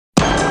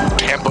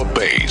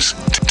Weekdays,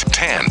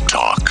 Tan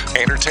Talk.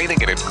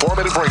 Entertaining and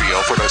informative radio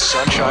for the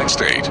Sunshine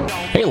State.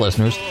 Hey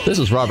listeners, this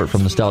is Robert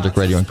from Nostalgic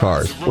Radio and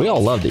Cars. We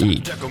all love to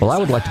eat. Well, I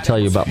would like to tell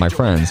you about my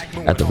friends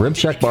at the Rib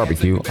Shack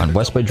Barbecue on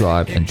West Bay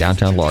Drive in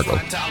downtown Largo.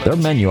 Their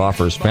menu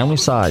offers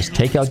family-sized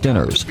takeout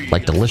dinners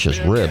like delicious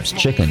ribs,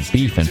 chicken,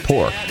 beef, and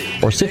pork,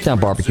 or sit-down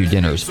barbecue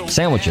dinners,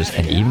 sandwiches,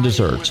 and even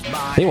desserts.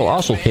 They will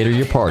also cater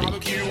your party.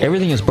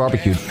 Everything is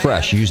barbecued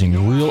fresh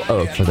using real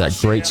oak for that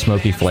great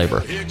smoky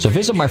flavor. So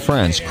visit my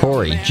friends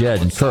Corey,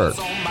 Jed, and Kirk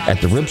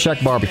at the Rib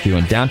Shack Barbecue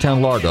in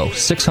downtown Largo,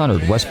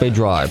 600 West Bay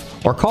Drive,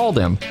 or call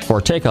them for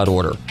a takeout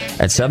order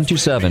at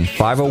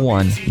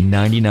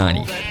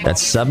 727-501-9090.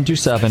 That's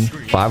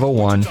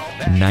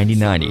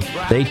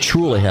 727-501-9090. They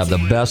truly have the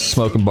best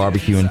smoking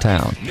barbecue in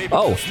town.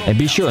 Oh, and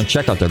be sure and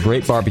check out their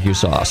great barbecue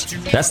sauce.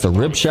 That's the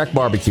Rib Shack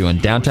Barbecue in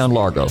downtown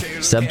Largo,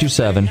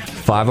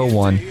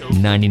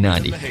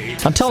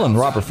 727-501-9090. I'm telling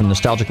Robert from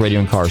Nostalgic Radio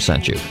and Cars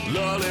sent you.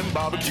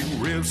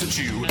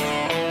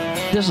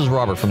 This is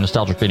Robert from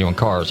Nostalgic Radio and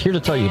Cars, here to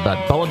tell you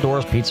about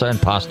Bellador's Pizza and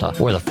Pasta,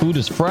 where the food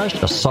is fresh,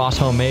 the sauce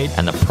homemade,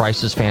 and the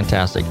price is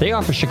fantastic. They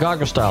offer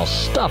Chicago-style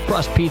stuffed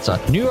crust pizza,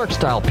 New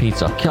York-style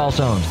pizza,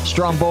 calzones,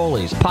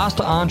 strombolis,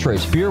 pasta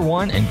entrees, beer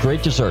wine, and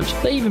great desserts.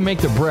 They even make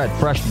their bread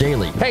fresh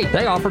daily. Hey,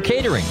 they offer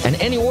catering, and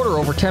any order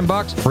over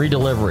 $10, free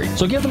delivery.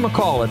 So give them a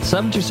call at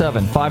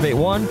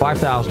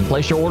 727-581-5000.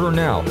 Place your order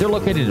now. They're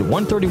located at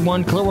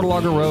 131 Clearwater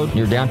Largo Road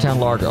near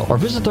downtown Largo, or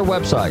visit their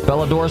website,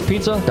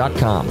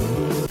 Bellador'sPizza.com.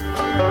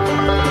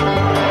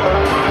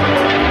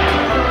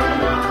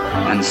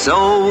 And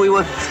so we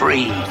were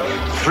three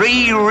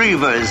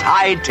reavers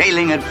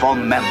hightailing it for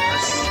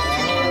Memphis.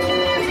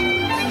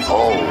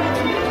 Oh,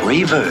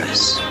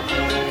 reavers.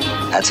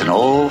 That's an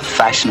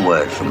old-fashioned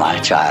word from my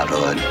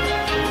childhood.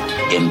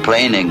 In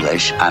plain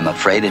English, I'm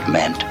afraid it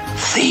meant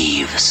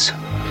thieves.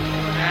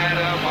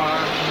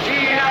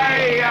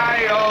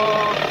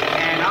 E-I-E-I-O,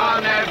 and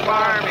on that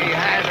farm he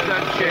has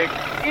a chick.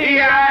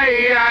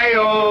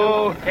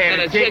 E-I-E-I-O,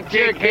 and a chick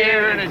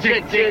here, and a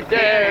chick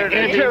there, and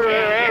a chick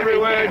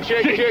everywhere.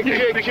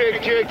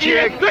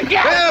 Chick. Look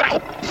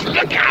out!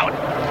 Look out!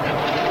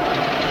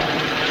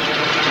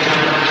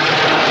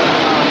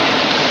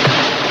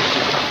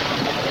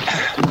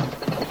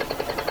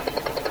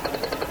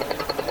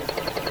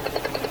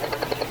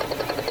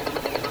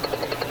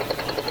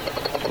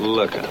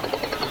 Look at him.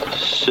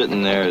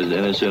 Sitting there as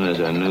innocent as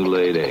a new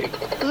laid egg.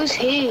 Who's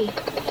he?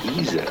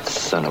 He's that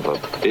son of a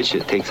bitch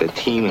that takes a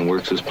team and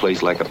works his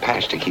place like a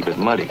patch to keep it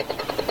muddy.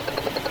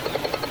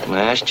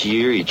 Last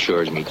year, he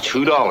charged me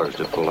 $2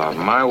 to pull out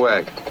my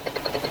wagon.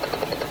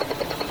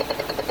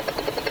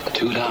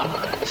 $2?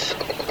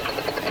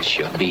 That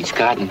sure beats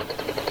cotton.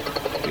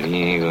 But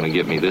he ain't gonna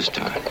get me this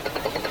time.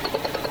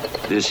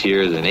 This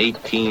here is an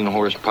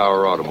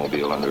 18-horsepower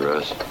automobile under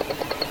us.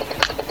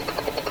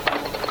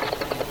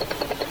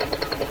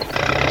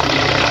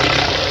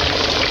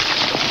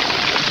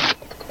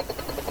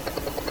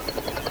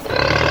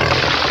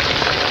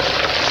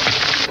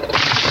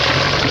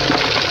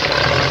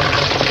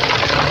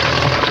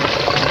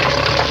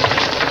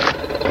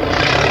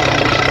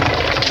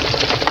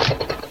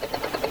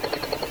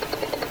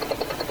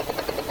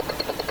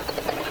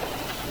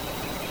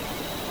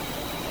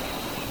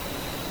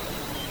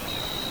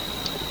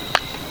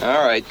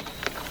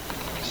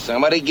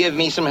 Somebody give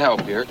me some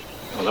help here.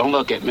 Well, don't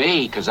look at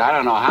me, because I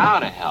don't know how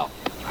to help.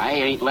 I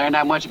ain't learned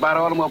that much about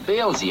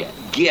automobiles yet.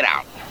 Get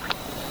out.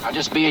 I'll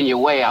just be in your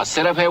way. I'll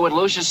sit up here with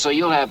Lucius so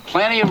you'll have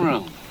plenty of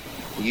room.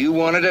 You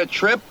wanted a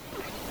trip?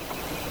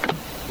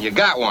 You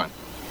got one.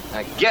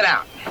 Now get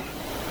out.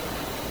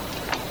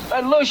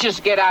 Let Lucius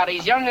get out.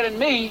 He's younger than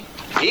me.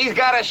 He's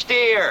got to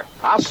steer.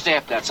 I'll stay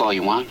if that's all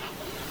you want.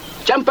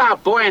 Jump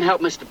out, boy, and help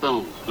Mr.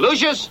 Boone.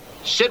 Lucius,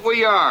 sit where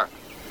you are.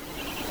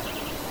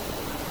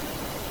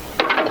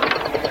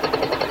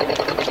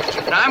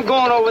 Now, I'm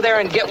going over there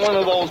and get one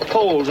of those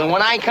poles, and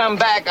when I come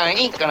back, I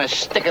ain't gonna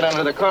stick it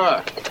under the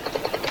car.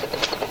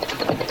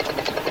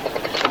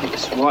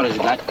 This water's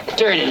got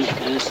dirt in it,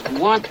 and there's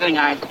one thing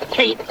I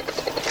hate.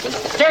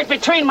 There's dirt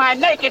between my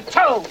naked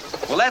toes.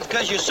 Well, that's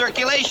because your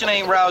circulation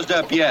ain't roused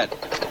up yet.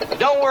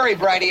 Don't worry,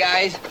 Brighty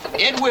Eyes.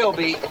 It will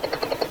be.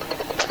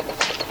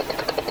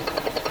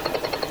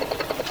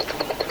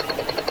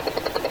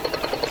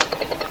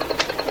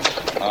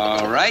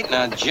 All right,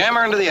 now jam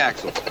her into the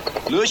axle.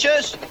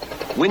 Lucius?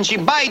 When she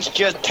bites,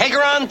 just take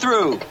her on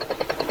through.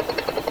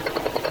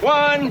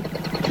 1,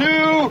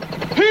 2,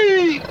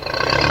 heat!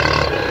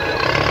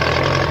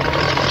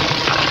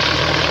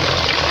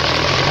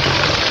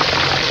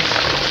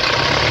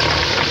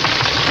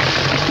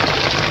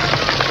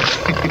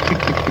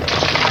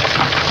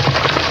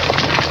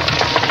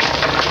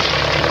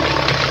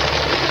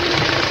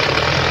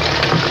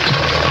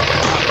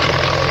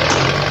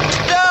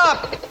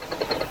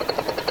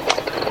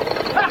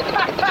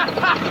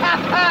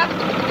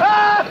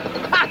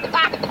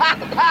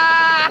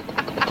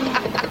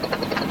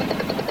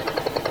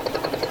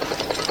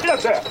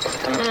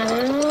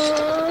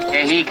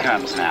 Here he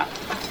comes now.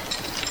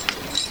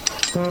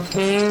 Get up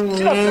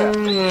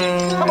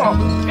there. Come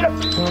on, get up.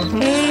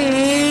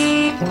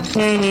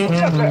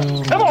 Get up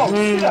there. Come on,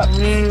 get up.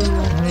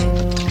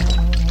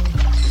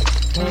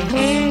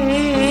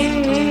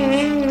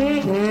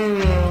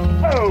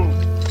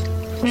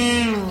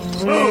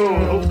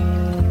 Oh.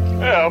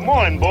 Yeah,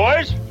 morning,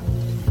 boys.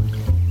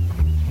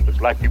 Looks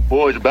like you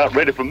boys about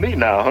ready for me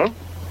now, huh?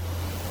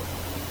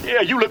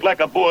 Yeah, you look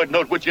like a boy that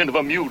knows which end of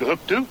a mule to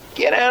hook to.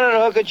 Get down and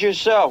hook it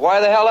yourself. Why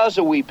the hell else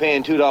are we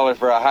paying $2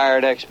 for a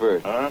hired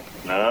expert? No.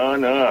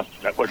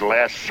 That was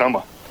last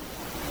summer.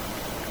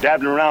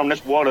 Dabbling around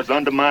this water's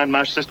undermined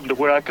my system to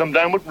where I come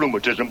down with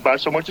rheumatism by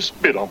so much as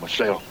spit on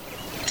myself.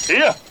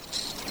 Here.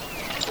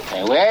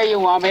 Hey, where you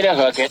want me to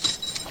hook it?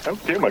 I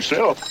don't care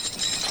myself.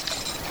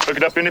 Hook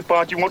it up any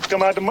part you want to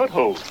come out the mud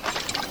hole.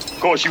 Of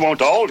course, you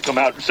want it all to come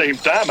out at the same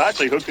time. I'd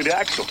say hook to the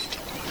axle.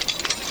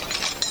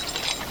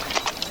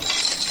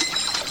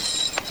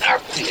 Now,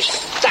 please,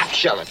 stop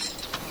shoving.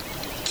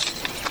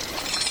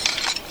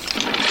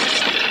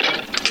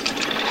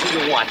 You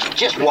watch it.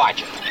 Just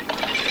watch it.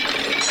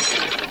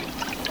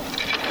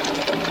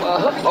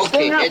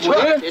 Okay, it's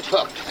hooked. It's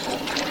hooked.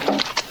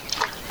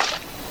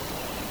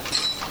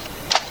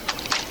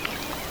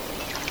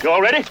 You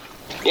all ready?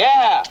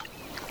 Yeah.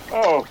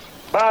 Oh,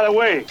 by the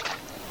way,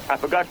 I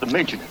forgot to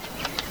mention it,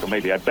 so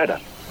maybe I'd better.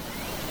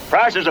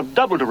 Prices have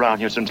doubled around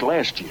here since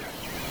last year.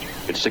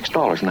 It's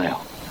 $6 now.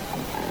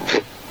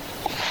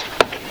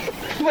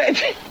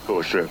 Of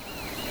course,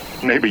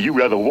 maybe you'd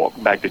rather walk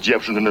back to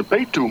Jefferson than to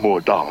pay $2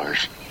 more.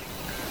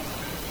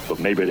 But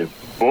maybe the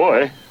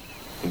boy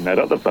and that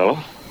other fellow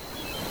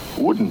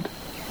wouldn't.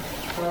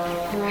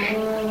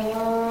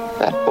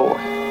 That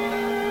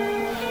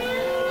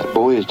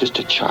boy is just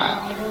a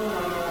child.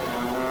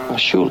 Well,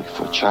 surely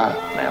for a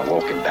child. Now,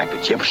 walking back to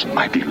Jefferson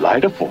might be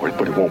lighter for it,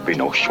 but it won't be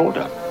no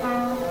shorter.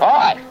 All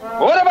right.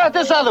 Well, what about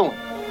this other one?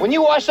 When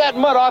you wash that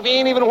mud off, he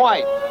ain't even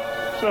white.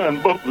 Son,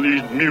 both of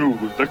these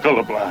mules are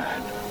colorblind.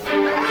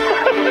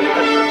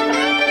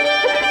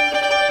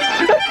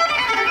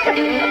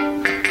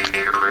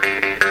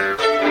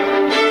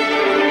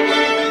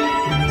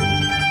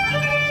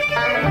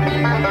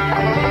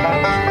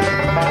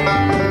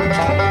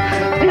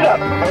 Get up!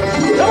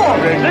 Come on,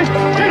 Grizzly!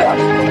 Get up!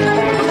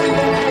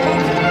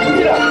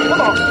 Get up!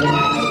 Come on!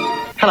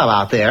 Hello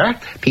out there.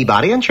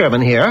 Peabody and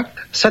Sherman here.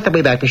 Set the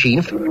Wayback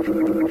Machine.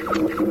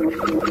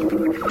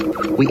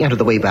 We enter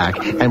the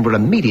Wayback and we're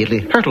immediately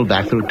hurtled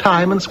back through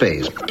time and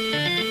space.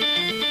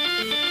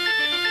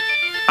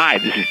 Hi,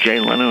 this is Jay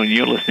Leno, and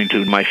you're listening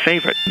to my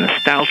favorite,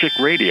 Nostalgic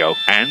Radio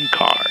and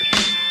Cars.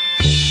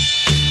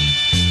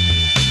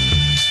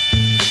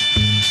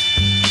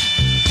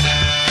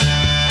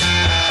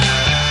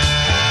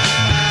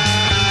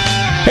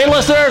 Hey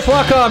listeners,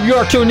 welcome. You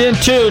are tuned in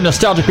to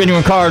Nostalgic Radio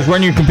and Cars.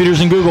 Run your computers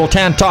and Google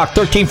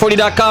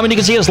TanTalk1340.com, and you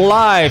can see us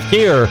live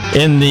here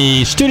in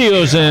the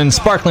studios in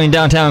sparkling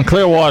downtown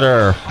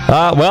Clearwater.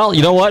 Well,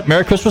 you know what?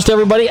 Merry Christmas to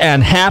everybody,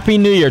 and Happy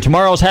New Year.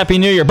 Tomorrow's Happy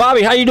New Year.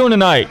 Bobby, how you doing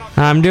tonight?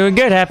 I'm doing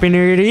good. Happy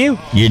New Year to you.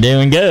 You're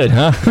doing good,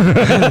 huh?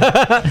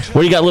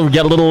 What do you got? We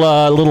got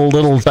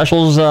little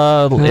specials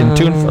in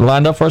tune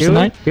lined up for us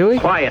tonight?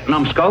 Quiet,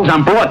 numbskulls.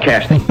 I'm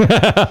broadcasting.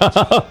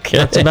 Okay.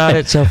 That's about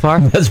it so far.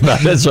 That's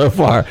about it so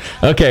far.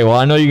 Okay, well,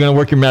 I know you're going to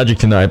work your magic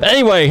tonight. But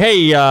anyway,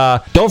 hey,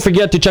 don't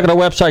forget to check out our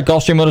website,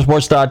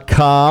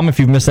 GulfstreamMotorsports.com. If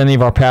you've missed any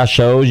of our past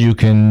shows, you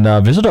can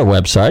visit our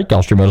website,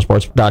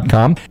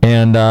 GulfstreamMotorsports.com,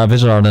 and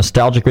visit our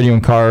Nostalgic Radio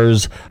and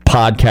Cars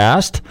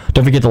podcast.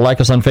 Don't forget to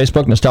like us on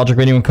Facebook, Nostalgic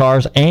Radio and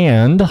Cars,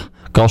 and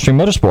Gulfstream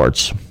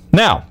Motorsports.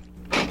 Now,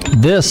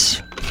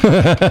 this...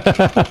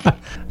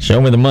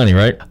 Show me the money,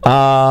 right?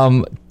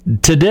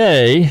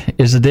 Today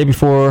is the day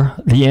before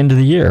the end of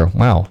the year.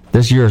 Wow,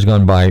 this year has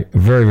gone by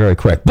very, very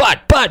quick.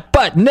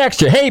 But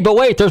next year, hey, but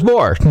wait, there's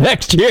more.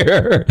 Next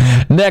year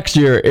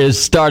is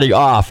starting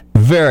off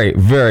very,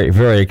 very,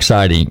 very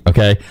exciting,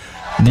 okay?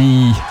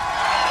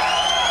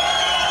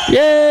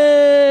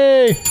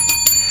 Yay!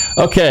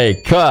 Okay,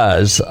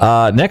 because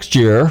next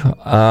year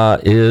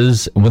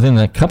is, within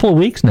a couple of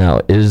weeks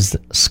now, is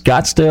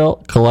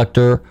Scottsdale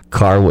Collector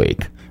Car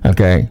Week.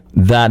 Okay,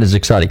 that is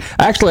exciting.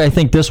 Actually, I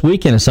think this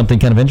weekend is something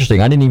kind of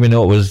interesting. I didn't even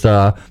know it was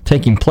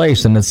taking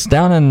place, and it's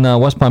down in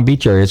West Palm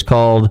Beach area. It's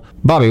called,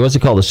 Bobby, what's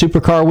it called? The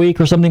Supercar Week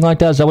or something like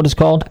that? Is that what it's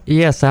called?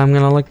 Yes, I'm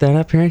going to look that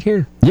up right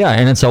here. Yeah,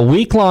 and it's a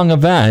week-long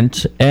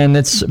event, and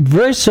it's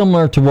very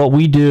similar to what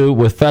we do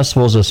with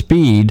Festivals of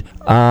Speed,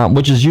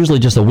 which is usually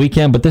just a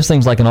weekend, but this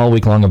thing's like an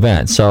all-week-long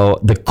event. So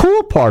the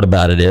cool part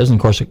about it is, and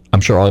of course,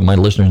 I'm sure all of my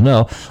listeners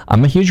know,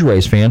 I'm a huge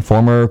race fan,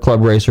 former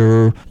club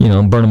racer,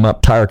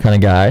 burn-em-up tire kind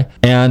of guy,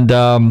 and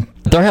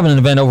they're having an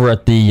event over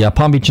at the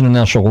Palm Beach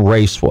International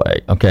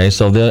Raceway. Okay,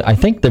 so I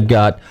think they've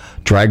got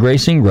drag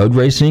racing, road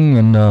racing,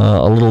 and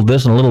a little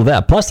this and a little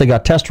that. Plus, they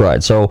got test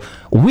rides. So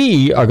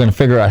we are going to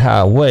figure out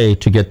a way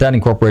to get that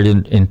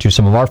incorporated into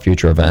some of our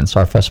future events,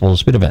 our Festival of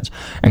Speed events.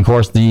 And of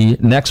course, the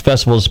next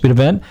Festival of Speed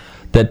event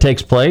that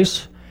takes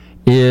place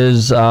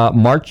is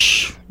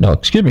January,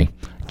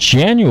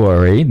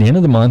 the end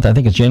of the month. I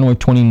think it's January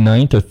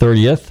 29th or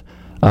 30th,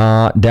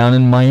 down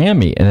in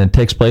Miami, and it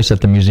takes place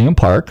at the Museum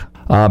Park.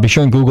 Be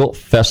sure and Google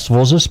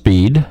Festivals of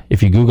Speed.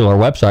 If you Google our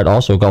website,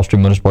 also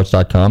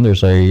GulfstreamMotorsports.com, there's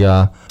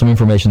some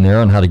information there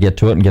on how to get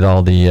to it and get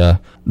all the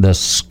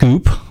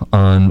scoop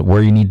on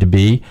where you need to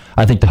be.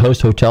 I think the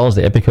host hotel is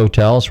the Epic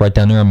Hotel. It's right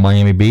down there on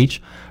Miami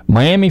Beach.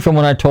 Miami, from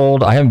what I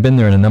told, I haven't been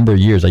there in a number of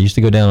years. I used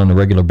to go down on a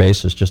regular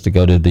basis just to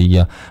go to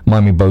the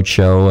Miami Boat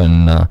Show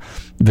and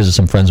visit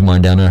some friends of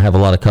mine down there. I have a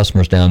lot of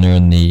customers down there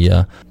in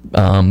the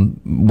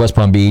West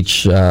Palm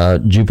Beach,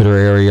 Jupiter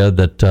area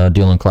that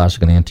deal in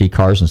classic and antique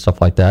cars and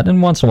stuff like that.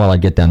 And once in a while I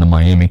get down to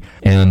Miami.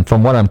 And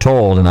from what I'm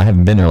told, and I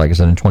haven't been there, like I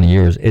said, in 20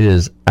 years, it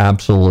is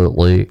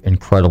absolutely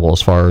incredible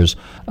as far as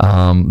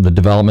the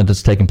development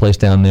that's taking place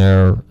down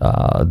there,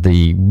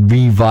 the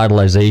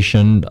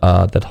revitalization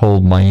that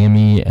whole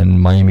Miami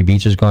and Miami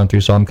Beach has gone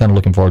through. So I'm kind of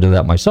looking forward to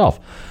that myself.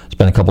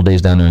 Spend a couple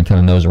days down there and kind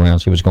of nose around,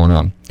 see what's going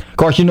on. Of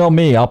course, you know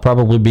me. I'll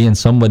probably be in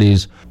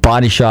somebody's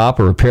body shop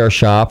or repair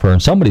shop or in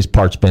somebody's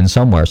parts bin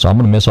somewhere. So I'm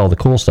going to miss all the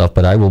cool stuff,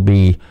 but I will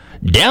be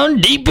down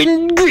deep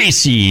and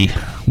greasy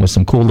with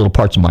some cool little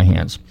parts in my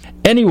hands.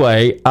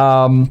 Anyway,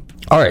 all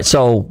right,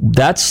 so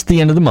that's the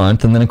end of the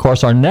month. And then, of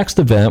course, our next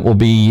event will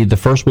be the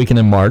first weekend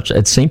in March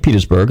at St.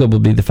 Petersburg. It will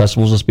be the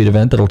Festivals of Speed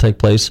event that will take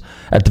place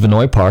at the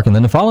Vinoy Park. And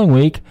then the following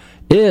week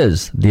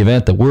is the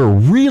event that we're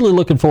really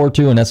looking forward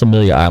to, and that's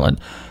Amelia Island.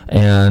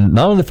 And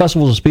not only the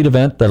Festivals of Speed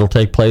event that will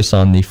take place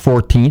on the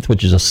 14th,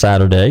 which is a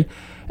Saturday,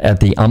 at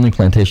the Omni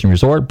Plantation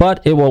Resort,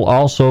 but it will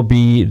also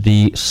be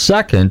the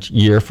second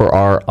year for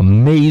our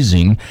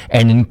amazing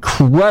and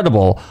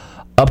incredible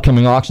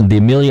upcoming auction, the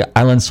Amelia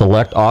Island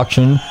Select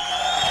Auction.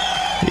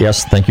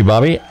 Yes, thank you,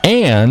 Bobby.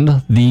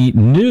 And the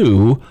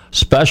new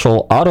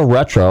special Auto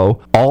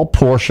Retro all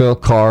Porsche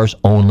cars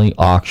only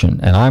auction.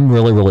 And I'm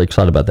really, really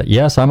excited about that.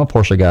 Yes, I'm a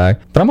Porsche guy,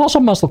 but I'm also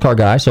a muscle car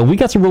guy. So we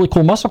got some really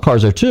cool muscle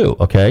cars there too,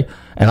 okay?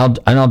 And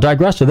I'll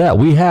digress to that.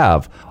 We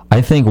have,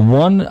 I think,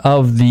 one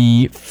of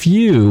the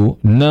few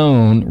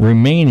known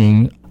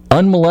remaining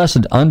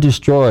unmolested,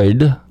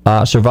 undestroyed,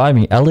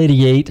 surviving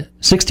L88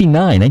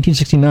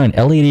 1969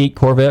 L88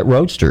 Corvette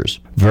Roadsters.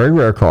 Very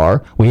rare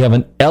car. We have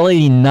an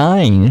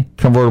L89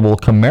 convertible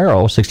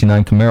Camaro,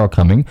 69 Camaro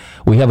coming.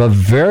 We have a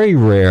very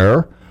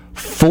rare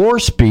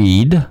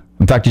 4-speed,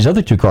 in fact, these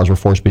other two cars were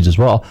 4-speeds as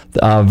well,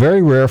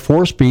 very rare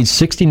 4-speed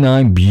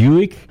 69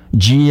 Buick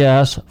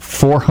GS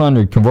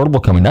 400 convertible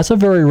coming. That's a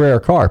very rare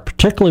car,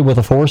 particularly with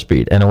a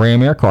 4-speed and a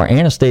Ram Air car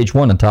and a Stage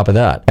 1 on top of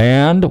that.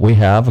 And we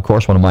have, of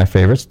course, one of my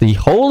favorites, the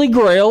Holy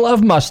Grail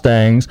of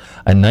Mustangs,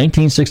 a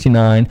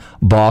 1969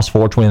 Boss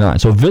 429.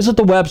 So visit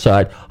the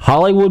website,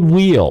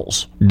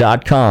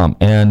 HollywoodWheels.com,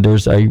 and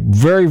there's a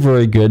very,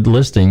 very good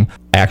listing.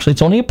 Actually,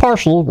 it's only a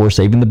partial. We're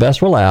saving the best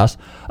for last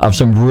of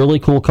some really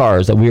cool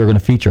cars that we are going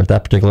to feature at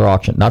that particular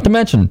auction. Not to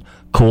mention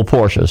cool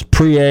Porsches,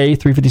 pre-A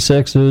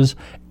 356s,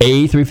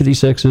 A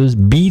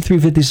 356s, B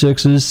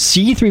 356s,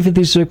 C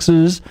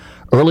 356s,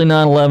 early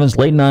 911s,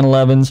 late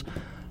 911s.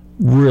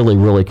 Really,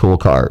 really cool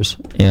cars.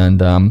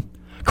 And, of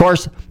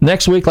course,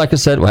 next week, like I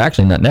said, well,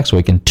 actually not next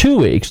week, in 2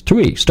 weeks, 3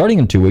 weeks, starting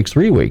in 2 weeks,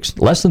 3 weeks,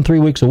 less than 3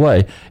 weeks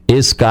away,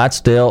 is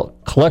Scottsdale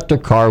Collector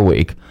Car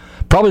Week.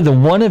 Probably the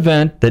one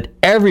event that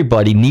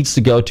everybody needs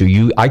to go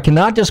to. I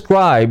cannot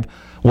describe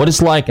what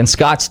it's like in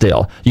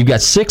Scottsdale. You've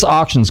got 6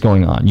 auctions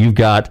going on. You've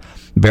got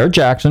Barrett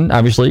Jackson,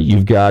 obviously.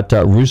 You've got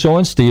Russo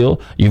and Steele.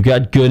 You've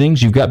got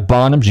Goodings. You've got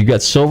Bonhams. You've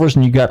got Silvers,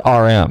 and you've got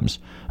RMs.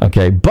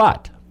 Okay,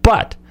 but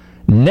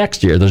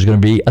next year there's going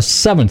to be a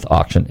 7th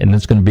auction, and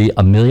it's going to be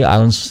Amelia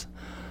Island's.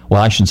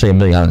 Well, I shouldn't say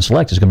Amelia Island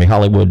Select. It's going to be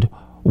Hollywood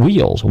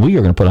Wheels. We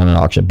are going to put on an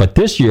auction. But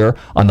this year,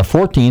 on the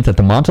 14th at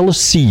the Monte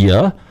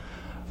Lucia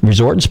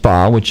Resort and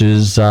Spa, which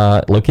is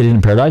located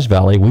in Paradise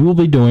Valley, we will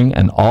be doing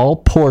an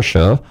all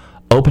Porsche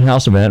open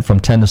house event from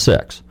 10 to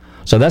 6.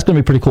 So that's going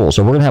to be pretty cool.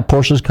 So we're going to have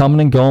Porsches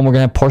coming and going. We're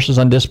going to have Porsches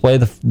on display.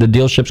 The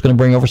dealership's going to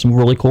bring over some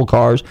really cool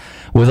cars.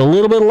 With a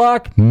little bit of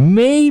luck,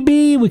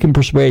 maybe we can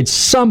persuade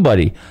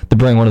somebody to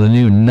bring one of the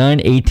new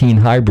 918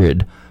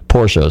 hybrid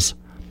Porsches,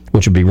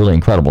 which would be really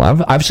incredible.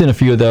 I've seen a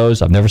few of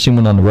those. I've never seen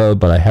one on the road,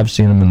 but I have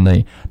seen them in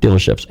the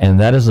dealerships. And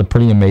that is a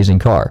pretty amazing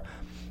car.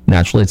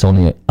 Naturally, it's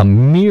only a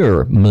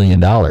mere $1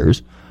 million.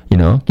 You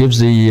know, gives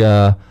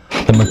the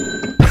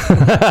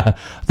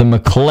the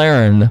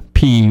McLaren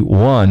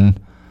P1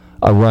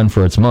 a run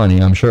for its money,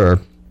 I'm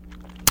sure.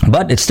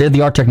 But it's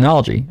state-of-the-art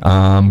technology.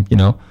 You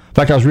know, in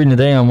fact, I was reading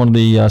today on one of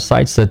the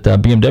sites that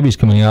BMW is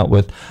coming out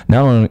with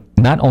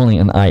not only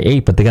an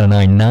i8, but they got an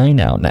i9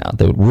 out now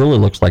that really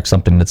looks like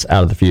something that's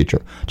out of the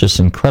future. Just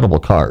incredible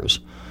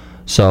cars.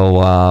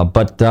 So,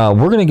 but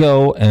we're going to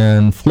go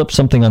and flip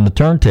something on the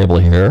turntable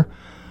here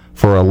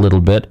for a little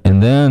bit,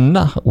 and then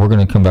we're going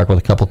to come back with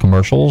a couple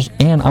commercials,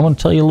 and I want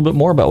to tell you a little bit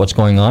more about what's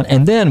going on.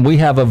 And then we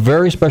have a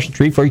very special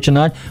treat for you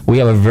tonight. We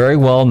have a very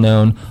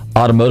well-known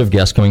automotive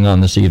guest coming on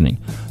this evening.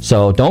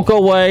 So don't go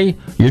away.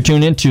 You're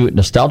tuned into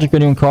Nostalgic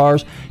Radio and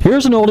Cars.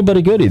 Here's an oldie but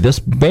a goodie. This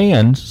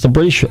band, it's a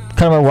British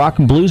kind of a rock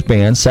and blues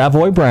band,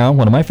 Savoy Brown,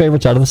 one of my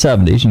favorites out of the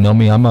 70s. You know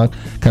me, I'm a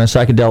kind of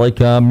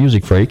psychedelic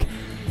music freak.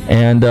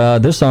 And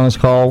this song is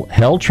called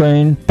Hell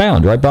Train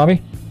Bound. Right,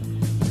 Bobby?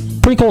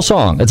 Pretty cool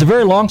song. It's a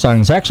very long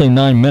song. It's actually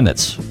 9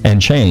 minutes and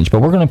change,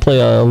 but we're going to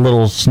play a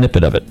little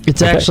snippet of it.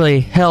 It's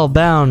actually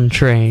Hellbound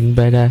Train,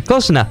 but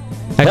close enough.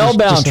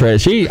 Hellbound Train.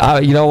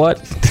 You know what?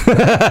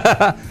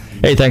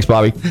 Hey, thanks,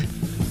 Bobby.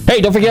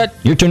 Hey, don't forget,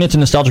 you're tuned into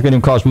Nostalgic Radio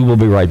and Cars. We will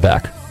be right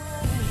back.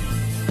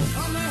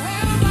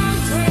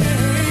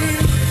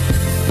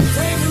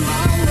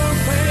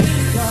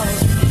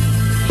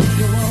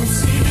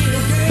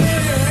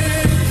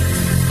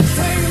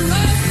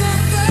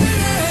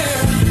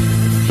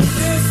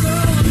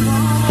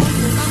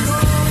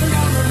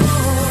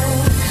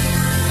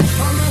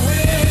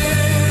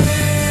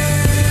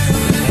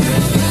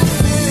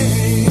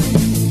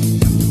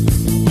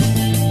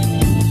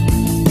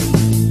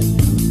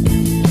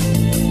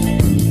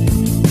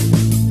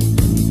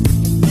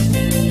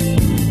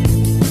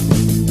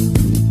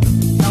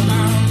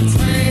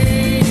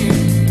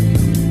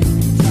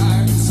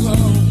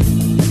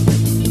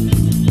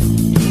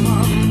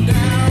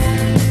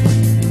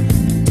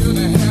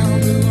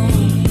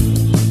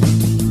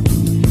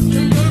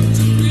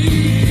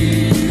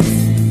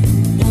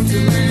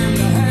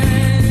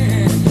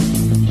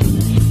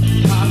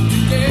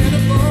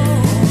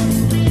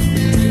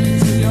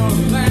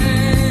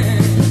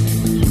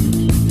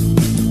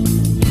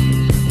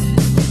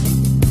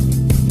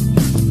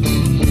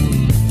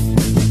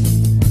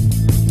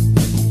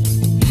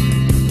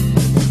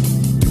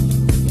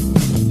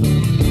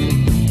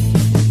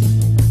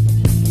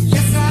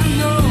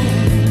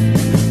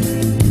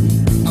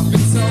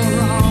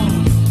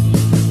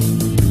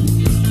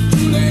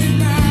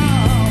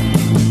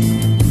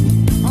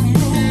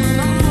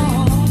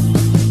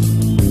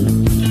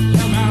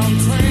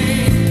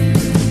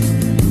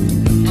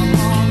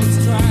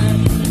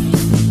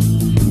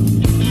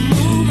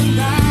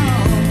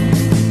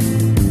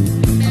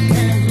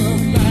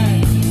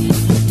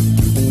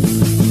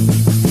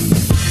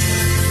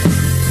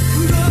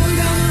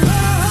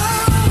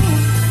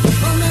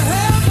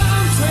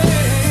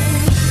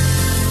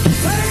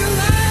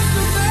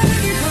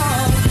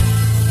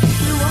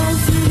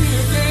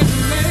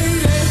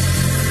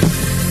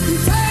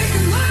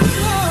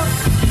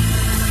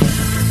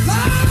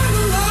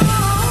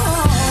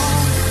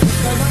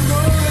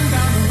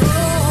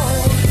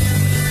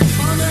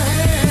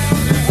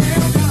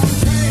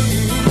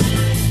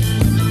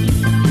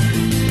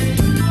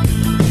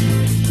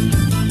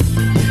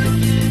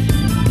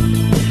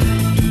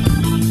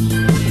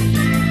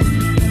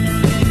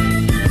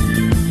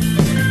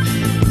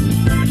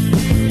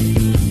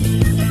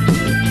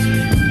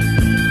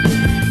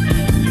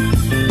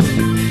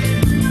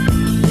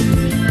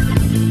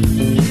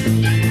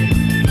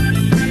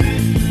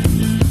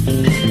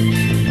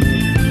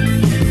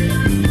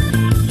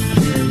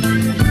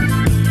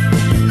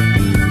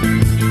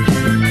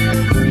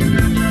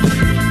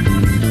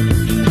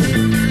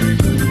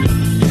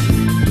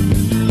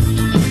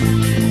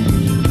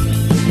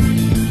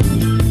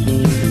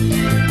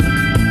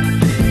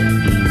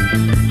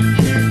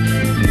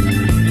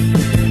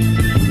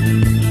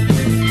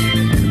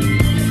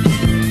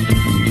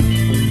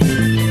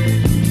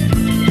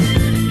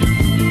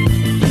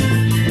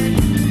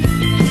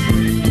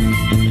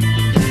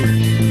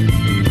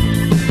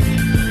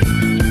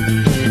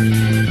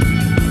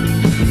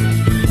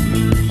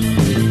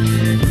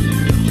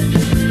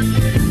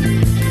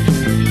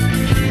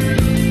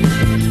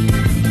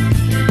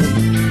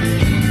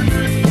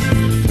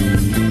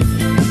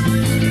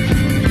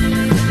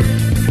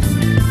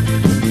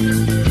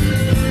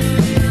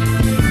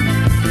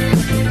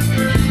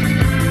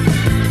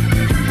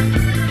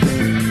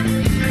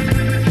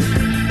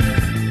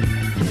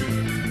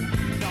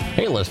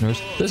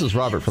 listeners. This is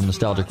Robert from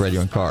Nostalgic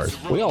Radio and Cars.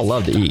 We all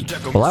love to eat.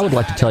 Well, I would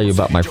like to tell you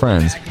about my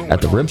friends at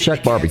the Rib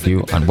Shack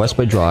Barbecue on West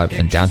Bay Drive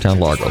in downtown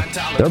Largo.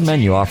 Their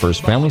menu offers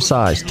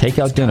family-sized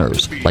takeout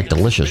dinners like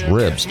delicious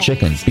ribs,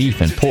 chicken,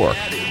 beef, and pork,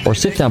 or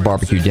sit-down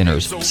barbecue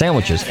dinners,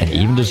 sandwiches, and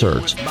even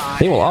desserts.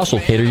 They will also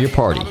cater your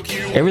party.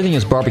 Everything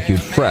is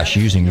barbecued fresh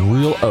using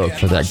real oak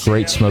for that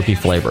great smoky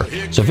flavor.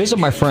 So visit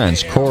my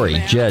friends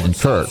Corey, Jed, and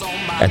Kurt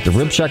at the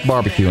Rib Shack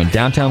Barbecue in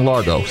downtown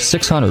Largo,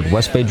 600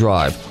 West Bay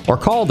Drive, or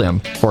call them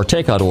for a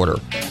takeout order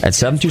at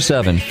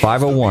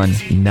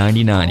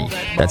 727-501-9090.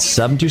 That's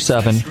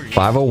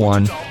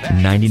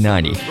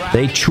 727-501-9090.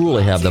 They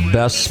truly have the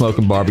best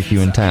smoking barbecue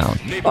in town.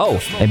 Oh,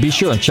 and be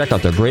sure and check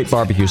out their great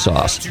barbecue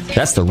sauce.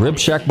 That's the Rib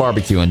Shack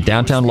Barbecue in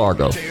downtown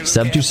Largo,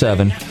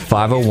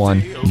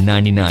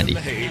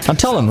 727-501-9090. I'm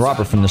telling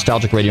Robert from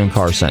Nostalgic Radio and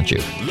Cars sent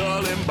you.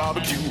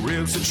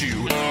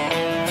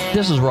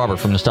 This is Robert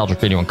from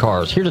Nostalgic Radio and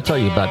Cars, here to tell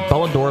you about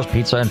Bellador's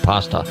Pizza and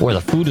Pasta, where the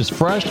food is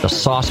fresh, the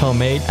sauce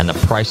homemade, and the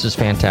price is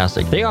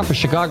fantastic. They offer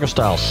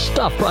Chicago-style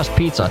stuffed crust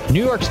pizza,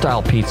 New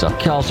York-style pizza,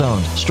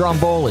 calzones,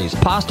 strombolis,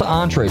 pasta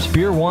entrees,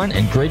 beer one,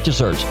 and great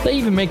desserts. They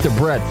even make their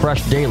bread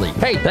fresh daily.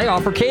 Hey, they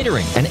offer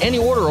catering, and any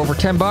order over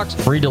 $10,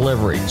 free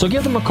delivery. So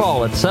give them a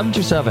call at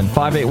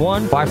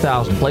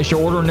 727-581-5000. Place your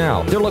order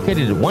now. They're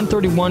located at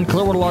 131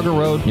 Clearwater Largo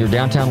Road near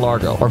downtown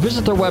Largo, or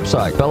visit their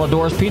website,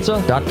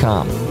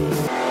 Bellador'sPizza.com.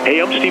 Hey,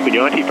 I'm Steve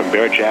Mignonti from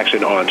Barrett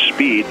Jackson on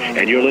Speed,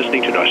 and you're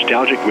listening to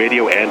Nostalgic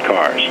Radio and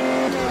Cars.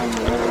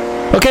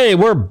 Okay,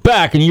 we're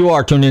back, and you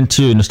are tuned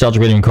into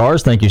Nostalgic Radio and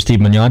Cars. Thank you, Steve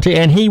Magnante,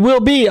 and he will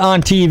be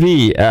on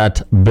TV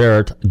at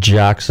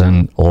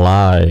Barrett-Jackson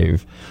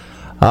Live.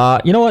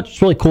 You know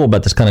what's really cool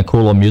about this kind of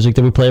cool little music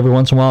that we play every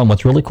once in a while, and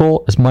what's really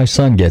cool is my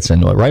son gets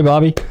into it. Right,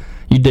 Bobby?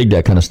 You dig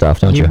that kind of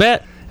stuff, don't you? You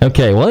bet.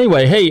 Okay, well,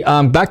 anyway, hey,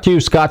 back to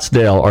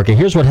Scottsdale. Okay,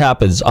 here's what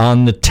happens.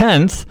 On the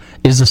 10th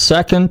is the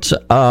second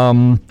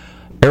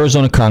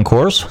Arizona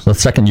Concourse, the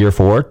second year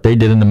for it. They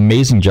did an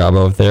amazing job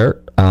over there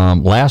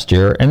last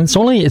year, and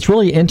it's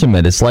really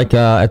intimate. It's like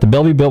at the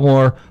Bellevue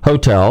Biltmore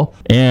Hotel,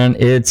 and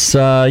it's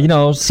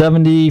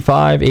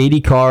 75,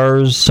 80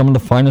 cars, some of the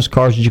finest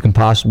cars that you can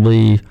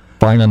possibly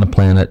find on the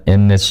planet,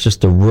 and it's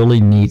just a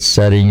really neat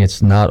setting.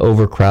 It's not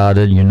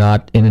overcrowded. You're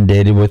not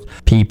inundated with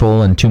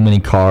people and too many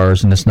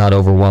cars, and it's not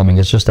overwhelming.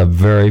 It's just a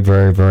very,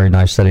 very, very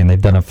nice setting.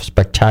 They've done a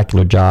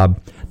spectacular job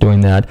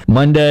doing that.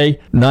 Monday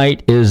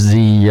night is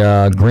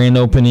the grand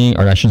opening,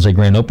 or I shouldn't say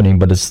grand opening,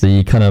 but it's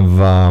the kind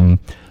of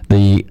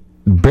the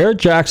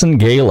Barrett-Jackson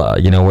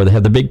Gala, where they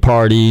have the big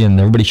party and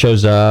everybody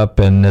shows up,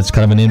 and it's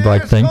kind of an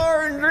invite thing.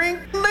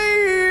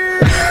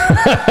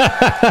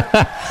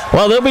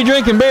 Well, they'll be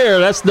drinking beer.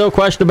 That's no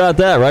question about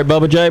that, right,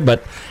 Bubba J?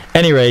 But at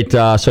any rate,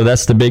 so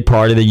that's the big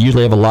party. They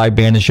usually have a live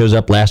band that shows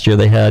up. Last year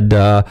they had,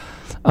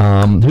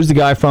 who's the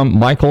guy from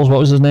Michaels? What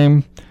was his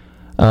name?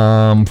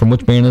 From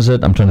which band is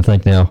it? I'm trying to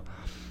think now.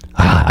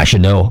 I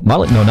should know.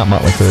 No, not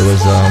Motley Crue. It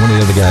was one of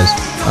the other guys.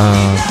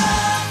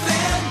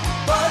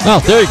 Oh,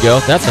 there you go.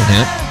 That's a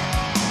hint.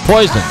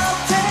 Poison.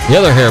 The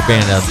other hair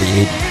band out of the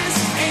 80s.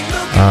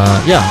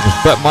 Yeah, it was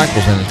Bret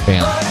Michaels in his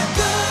band.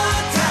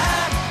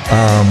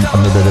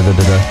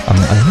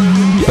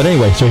 But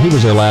anyway, so he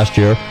was there last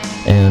year,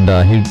 and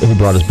he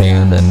brought his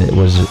band, and it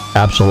was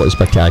absolutely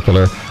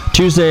spectacular.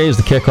 Tuesday is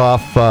the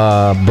kickoff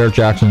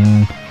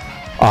Barrett-Jackson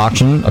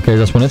auction. Okay,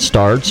 that's when it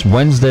starts.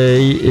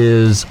 Wednesday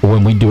is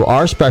when we do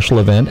our special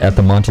event at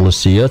the Monte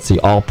Lucia. It's the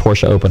All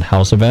Porsche Open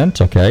House event.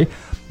 Okay,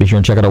 be sure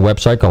and check out our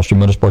website,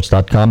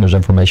 GulfstreamMotorsports.com. There's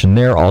information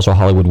there. Also,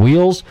 Hollywood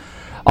Wheels.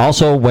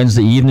 Also,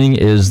 Wednesday evening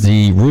is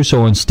the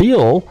Russo and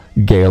Steele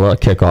Gala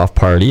kickoff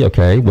party,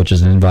 okay, which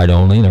is an invite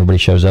only, and everybody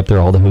shows up there,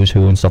 all the who's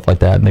who and stuff like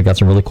that, and they've got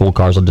some really cool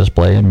cars on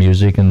display and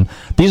music, and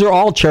these are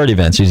all charity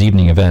events, these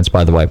evening events,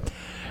 by the way.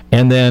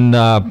 And then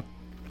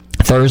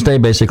Thursday,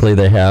 basically,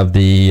 they have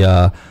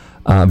the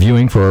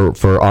viewing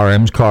for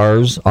RM's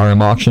cars,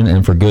 RM auction,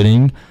 and for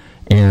Gooding,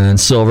 and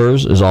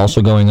Silver's is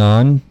also going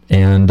on,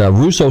 and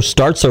Russo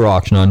starts their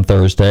auction on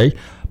Thursday.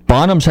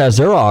 Bonham's has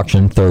their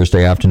auction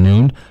Thursday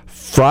afternoon.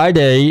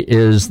 Friday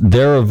is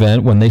their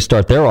event when they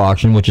start their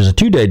auction, which is a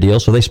 2-day deal.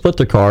 So they split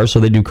their cars. So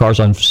they do cars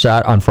on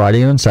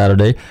Friday and on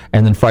Saturday,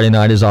 and then Friday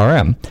night is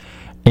RM.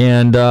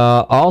 And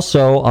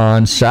also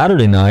on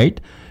Saturday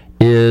night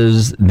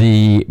is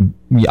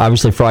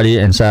obviously Friday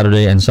and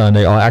Saturday and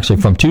Sunday.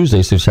 Actually, from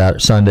Tuesday to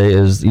Sunday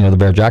is the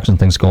Barrett-Jackson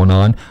thing's going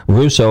on.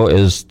 Russo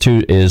is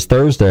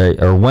Thursday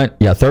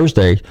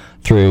Thursday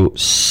through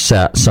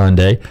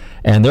Sunday,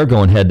 and they're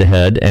going head to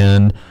head.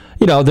 And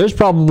there's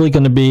probably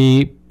going to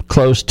be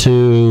close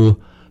to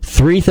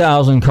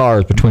 3,000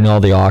 cars between all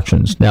the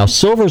auctions. Now,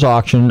 Silver's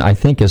auction, I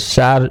think, is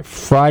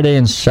Friday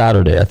and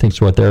Saturday. I think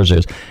is what theirs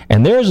is.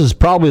 And theirs is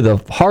probably the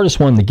hardest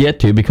one to get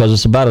to because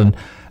it's about an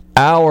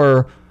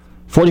hour,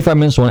 45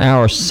 minutes to an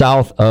hour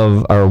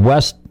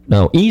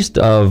east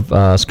of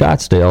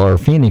Scottsdale, or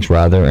Phoenix,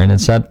 rather, and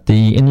it's at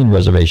the Indian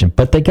Reservation.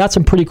 But they got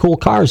some pretty cool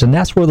cars, and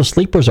that's where the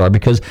sleepers are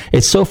because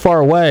it's so far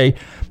away,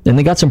 and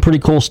they got some pretty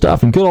cool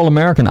stuff, and good old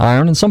American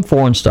iron, and some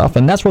foreign stuff,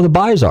 and that's where the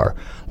buys are.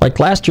 Like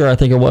last year, I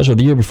think it was, or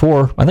the year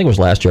before, I think it was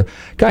last year,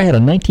 guy had a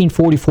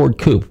 1940 Ford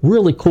Coupe,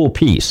 really cool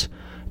piece,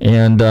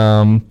 and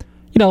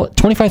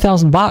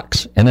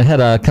 $25,000, and it had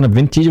a kind of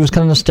vintage. It was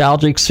kind of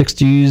nostalgic,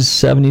 60s,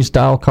 70s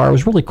style car. It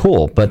was really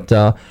cool, but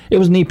it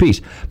was a neat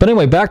piece. But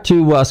anyway, back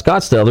to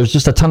Scottsdale. There's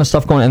just a ton of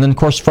stuff going on, and then of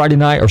course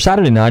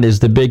Saturday night is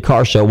the big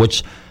car show,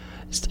 which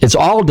it's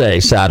all day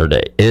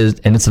Saturday,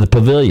 and it's at the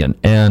Pavilion,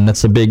 and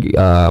that's the big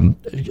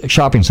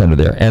shopping center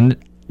there, and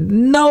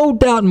no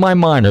doubt in my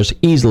mind, there's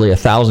easily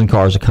 1,000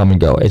 cars that come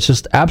and go. It's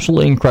just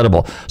absolutely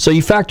incredible. So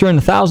you factor in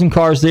 1,000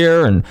 cars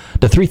there and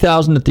the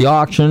 3,000 at the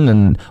auction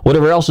and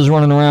whatever else is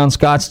running around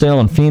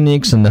Scottsdale and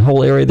Phoenix and the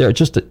whole area there.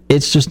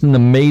 It's just an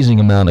amazing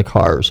amount of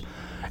cars.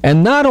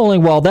 And not only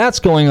while that's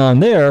going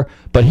on there,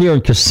 but here in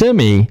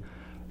Kissimmee,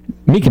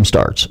 Mecum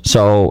starts.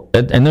 So,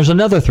 and there's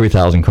another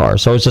 3,000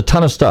 cars. So it's a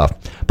ton of stuff.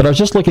 But I was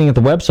just looking at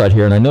the website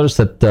here, and I noticed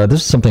that this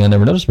is something I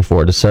never noticed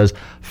before. It says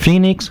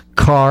Phoenix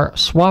Car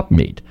Swap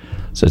Meet.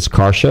 So it's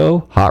car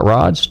show, hot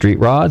rods, street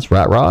rods,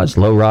 rat rods,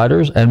 low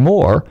riders, and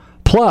more,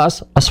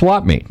 plus a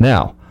swap meet.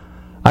 Now,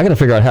 I got to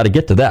figure out how to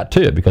get to that,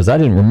 too, because I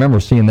didn't remember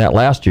seeing that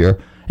last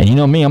year. And you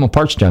know me, I'm a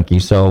parts junkie,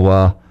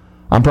 so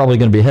I'm probably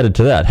going to be headed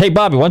to that. Hey,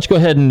 Bobby, why don't you go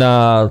ahead and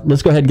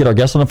let's go ahead and get our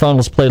guest on the phone.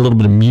 Let's play a little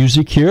bit of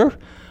music here.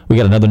 We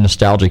got another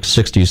nostalgic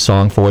 60s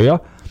song for you,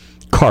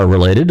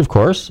 car-related, of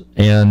course,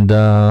 and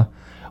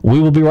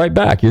we will be right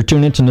back. You're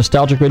tuned into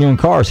Nostalgic Radio and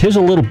Cars. Here's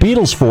a little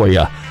Beatles for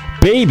you.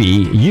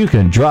 Baby, you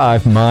can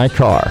drive my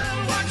car.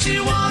 What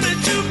you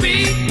wanted to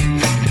be.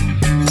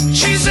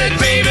 She said,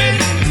 baby,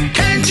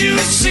 can't you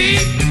see?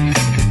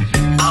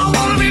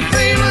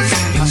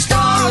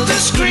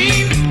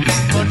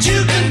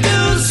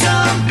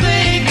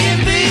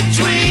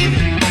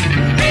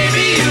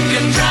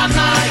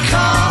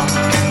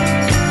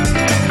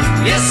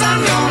 Yes,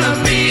 I'm gonna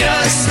be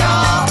a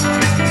star.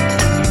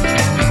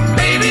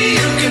 Baby,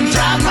 you can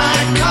drive my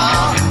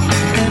car.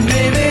 And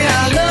baby,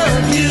 I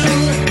love you.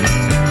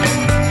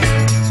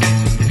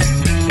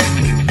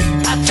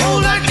 I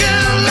told that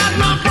girl that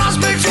my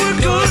prospects were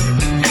good.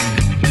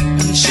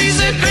 And she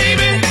said,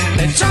 baby,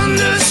 it's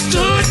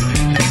understood.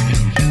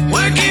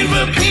 Working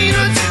for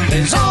peanuts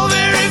is all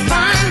very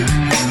fine,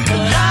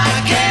 but I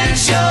can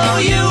show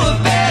you a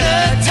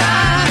better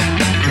time.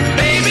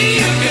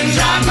 Baby, you can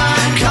drive my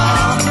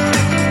car.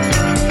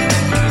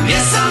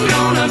 Yes, I'm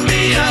gonna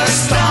be a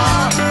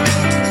star.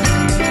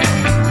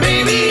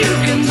 Baby, you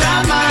can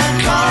drive my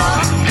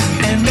car.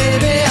 And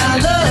baby, I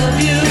love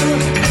you.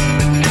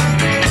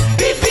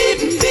 Beep, beep,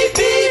 beep,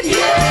 beep,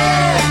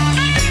 yeah.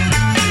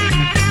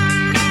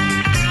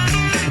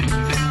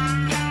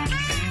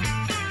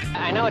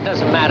 I know it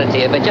doesn't matter to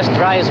you, but it just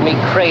drives me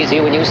crazy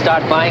when you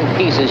start buying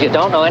pieces you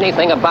don't know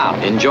anything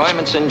about.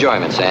 Enjoyment's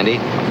enjoyment, Sandy.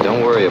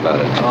 Don't worry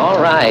about it.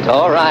 All right,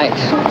 all right.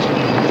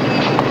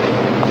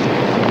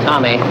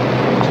 Tommy,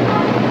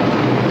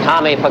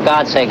 for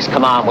God's sakes,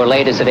 come on. We're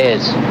late as it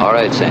is. All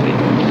right, Sandy.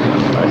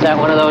 Or is that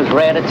one of those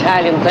red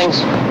Italian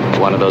things?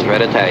 One of those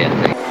red Italian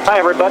things. Hi,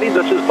 everybody.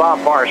 This is Bob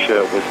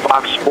Barsha with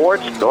Fox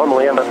Sports.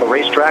 Normally, I'm at the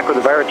racetrack with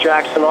the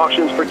Barrett-Jackson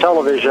auctions for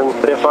television.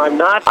 But if I'm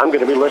not, I'm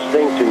going to be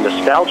listening to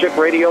Nostalgic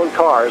Radio and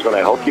Cars, and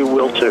I hope you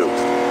will, too.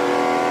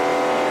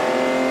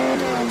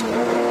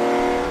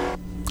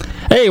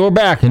 Hey, we're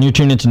back, and you're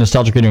tuned into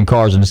Nostalgic Radio and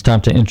Cars, and it's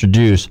time to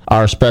introduce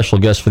our special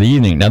guest for the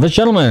evening. Now, this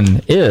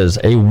gentleman is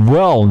a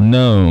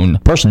well-known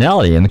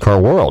personality in the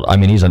car world. I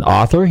mean, he's an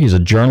author, he's a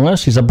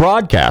journalist, he's a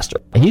broadcaster.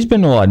 He's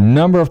been to a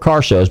number of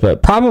car shows,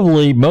 but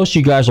probably most of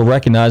you guys will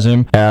recognize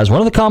him as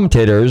one of the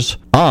commentators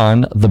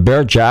on the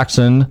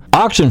Barrett-Jackson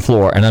auction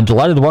floor. And I'm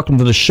delighted to welcome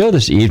to the show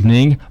this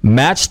evening,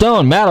 Matt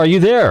Stone. Matt, are you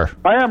there?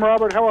 I am,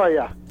 Robert. How are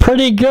you?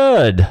 Pretty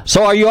good.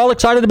 So are you all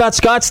excited about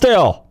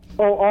Scottsdale?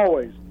 Oh,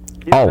 always.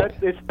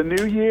 It's the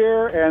new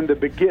year, and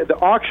the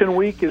auction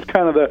week is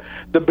kind of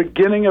the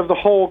beginning of the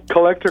whole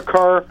collector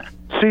car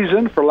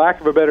season, for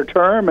lack of a better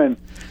term. And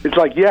it's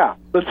like, yeah,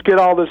 let's get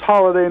all this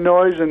holiday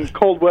noise and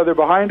cold weather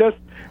behind us.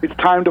 It's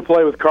time to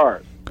play with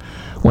cars.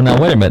 Well, now,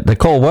 wait a minute. The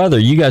cold weather,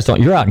 you guys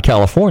don't, you're out in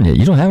California.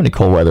 You don't have any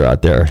cold weather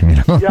out there.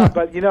 You know? Yeah,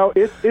 but,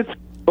 it's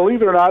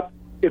believe it or not,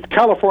 it's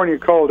California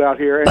cold out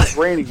here, and it's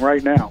raining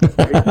right now.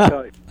 I hate to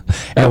tell you.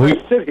 And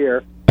we sit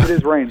here, it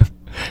is raining.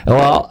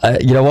 Well,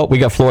 you know what? We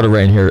got Florida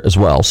rain here as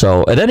well.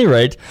 So, at any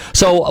rate,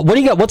 what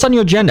do you got? What's on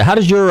your agenda? How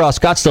does your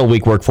Scottsdale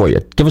week work for you?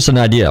 Give us an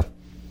idea.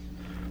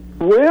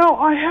 Well,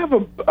 I have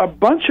a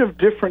bunch of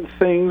different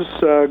things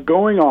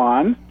going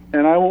on,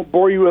 and I won't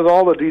bore you with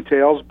all the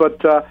details, but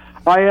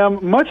I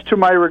am, much to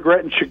my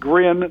regret and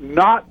chagrin,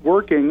 not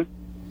working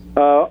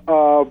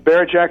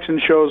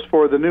Barrett-Jackson shows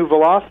for the new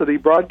Velocity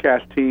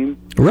broadcast team.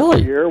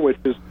 Really? Here, which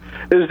is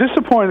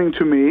disappointing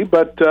to me,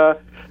 but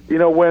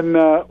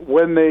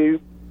when they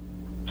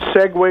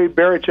segued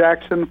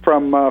Barrett-Jackson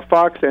from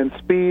Fox and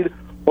Speed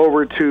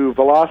over to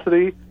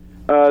Velocity,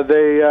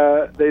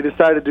 they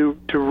decided to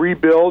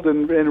rebuild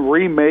and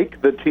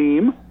remake the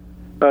team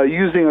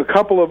using a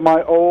couple of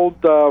my old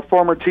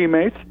former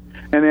teammates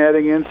and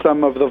adding in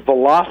some of the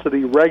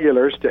Velocity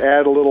regulars to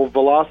add a little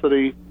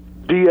Velocity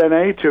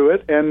DNA to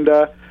it. And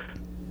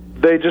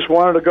they just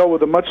wanted to go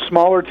with a much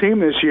smaller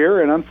team this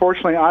year, and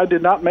unfortunately I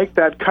did not make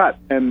that cut,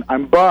 and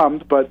I'm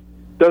bummed, but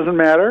doesn't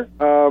matter.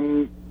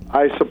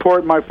 I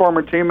support my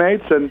former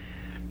teammates, and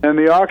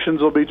the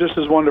auctions will be just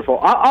as wonderful.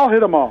 I'll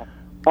hit them all.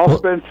 I'll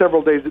spend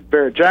several days at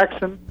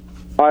Barrett-Jackson.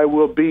 I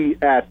will be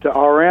at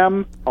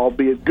RM. I'll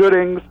be at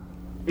Goodings.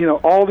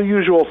 All the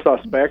usual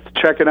suspects,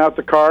 checking out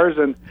the cars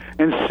and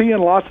seeing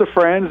lots of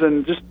friends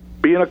and just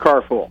being a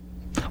car fool.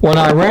 Well,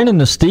 I ran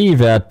into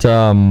Steve at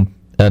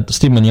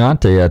Steve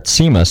Magnante at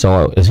SEMA,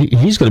 so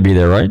he's going to be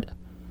there, right?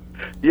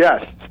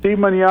 Yes. Steve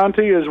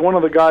Magnante is one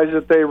of the guys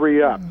that they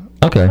re-up.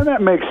 Okay. And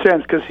that makes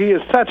sense because he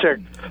is such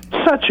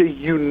a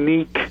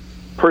unique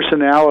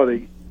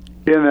personality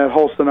in that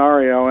whole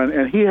scenario,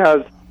 and he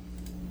has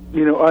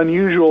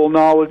unusual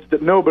knowledge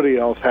that nobody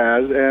else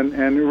has,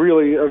 and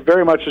really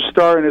very much a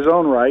star in his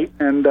own right,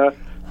 and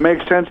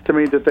makes sense to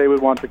me that they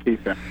would want to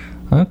keep him.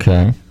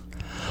 Okay.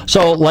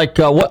 So, what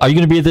are you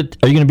going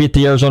to be at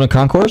the Arizona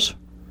Concourse?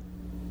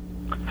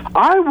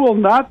 I will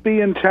not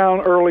be in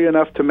town early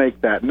enough to make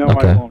that. No,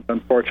 okay. I won't,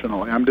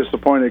 unfortunately. I'm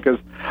disappointed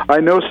because I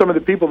know some of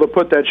the people that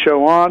put that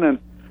show on, and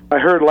I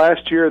heard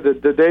last year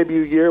that the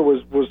debut year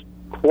was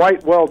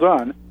quite well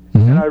done,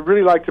 and I'd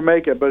really like to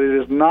make it, but it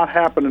is not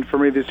happening for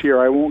me this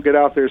year. I won't get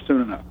out there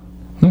soon enough.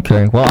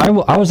 Okay.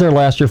 Well, I was there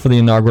last year for the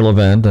inaugural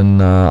event,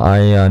 and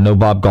I know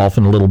Bob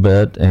Golphin a little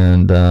bit,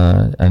 and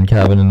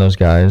Kevin and those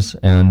guys,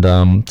 and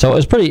so I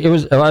was pretty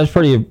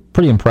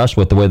impressed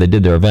with the way they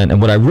did their event.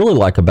 And what I really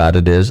like about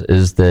it is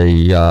it's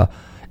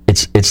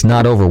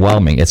not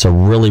overwhelming. It's a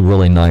really,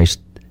 really nice,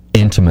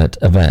 intimate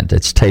event.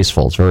 It's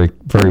tasteful. It's very,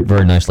 very,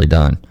 very nicely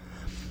done.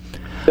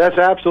 That's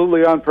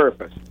absolutely on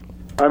purpose.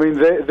 I mean,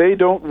 they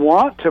don't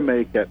want to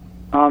make it,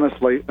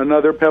 honestly,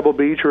 another Pebble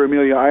Beach or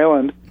Amelia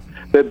Island.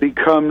 that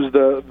becomes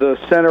the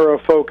center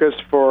of focus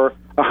for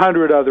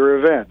 100 other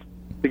events,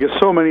 because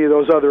so many of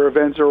those other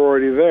events are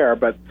already there.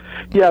 But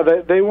yeah,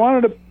 they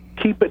wanted to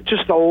keep it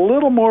just a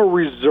little more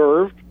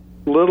reserved,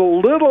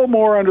 little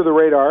more under the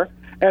radar.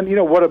 And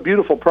what a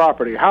beautiful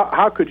property.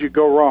 How could you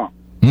go wrong?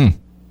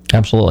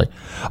 Absolutely.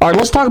 All right,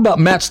 let's talk about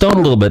Matt Stone a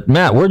little bit.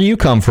 Matt, where do you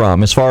come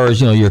from? As far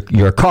as,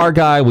 you're a car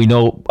guy. We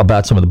know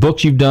about some of the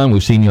books you've done.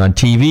 We've seen you on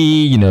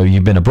TV.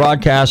 You've been a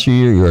broadcaster.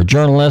 You're a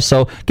journalist.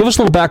 So give us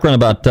a little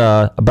background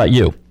about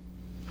you.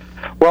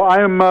 Well, I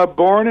am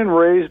born and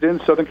raised in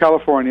Southern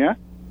California.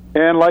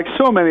 And like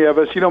so many of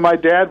us, my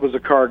dad was a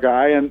car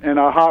guy and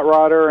a hot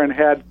rodder and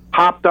had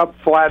hopped up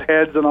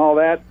flatheads and all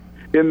that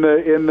in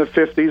the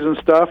 50s and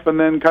stuff, and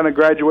then kind of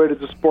graduated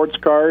to sports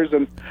cars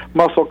and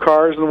muscle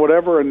cars and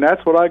whatever, and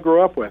that's what I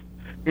grew up with.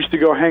 Used to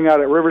go hang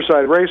out at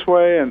Riverside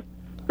Raceway and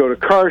go to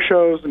car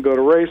shows and go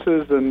to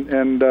races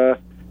and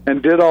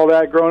did all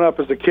that growing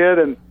up as a kid,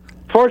 and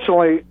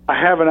fortunately, I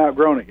haven't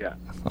outgrown it yet.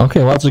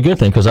 Okay, well, that's a good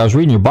thing, because I was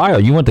reading your bio.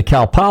 You went to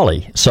Cal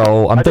Poly,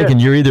 so I'm thinking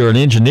you're either an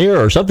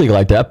engineer or something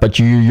like that, but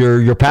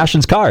your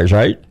passion's cars,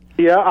 right?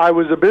 Yeah, I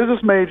was a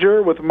business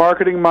major with a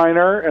marketing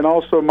minor and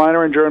also a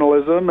minor in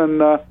journalism,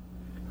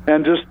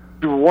 and just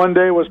one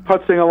day was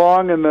putzing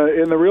along in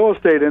the real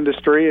estate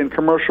industry, in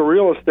commercial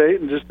real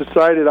estate, and just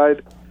decided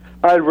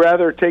I'd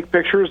rather take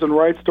pictures and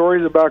write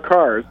stories about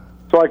cars.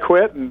 So I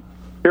quit, and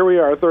here we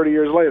are 30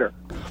 years later.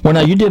 Well,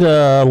 now, you did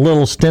a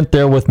little stint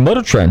there with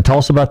Motor Trend. Tell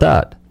us about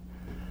that.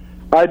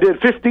 I did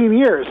 15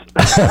 years.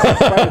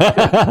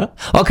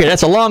 Okay,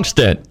 that's a long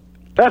stint.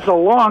 That's a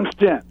long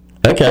stint.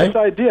 Okay. Yes,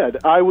 I did.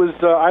 I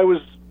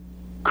was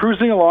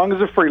cruising along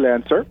as a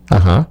freelancer.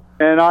 Uh-huh.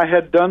 And I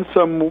had done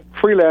some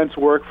freelance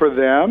work for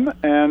them,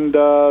 and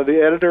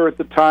the editor at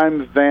the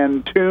time,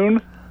 Van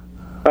Toon,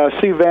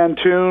 C. Van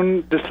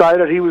Toon,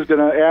 decided he was going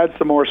to add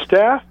some more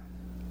staff.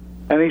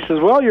 And he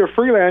says, well, you're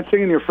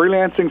freelancing, and you're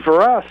freelancing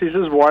for us. He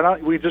says, why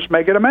don't we just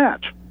make it a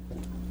match?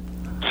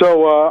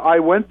 So I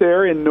went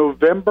there in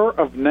November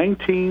of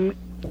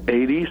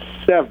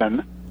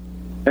 1987,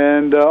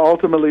 and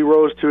ultimately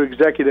rose to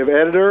executive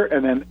editor,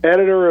 and then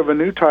editor of a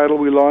new title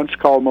we launched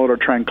called Motor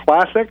Trend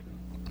Classic.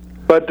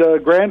 But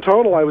grand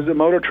total, I was at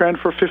Motor Trend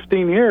for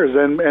 15 years,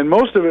 and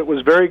most of it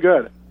was very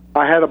good.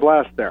 I had a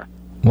blast there.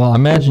 Well, I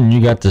imagine you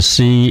got to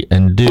see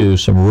and do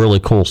some really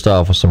cool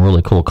stuff with some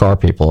really cool car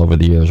people over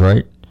the years,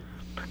 right?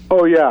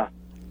 Oh, yeah.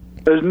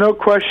 There's no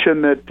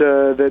question that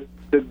that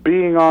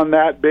being on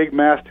that big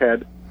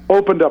masthead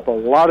opened up a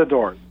lot of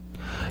doors.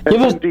 And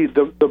indeed,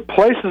 the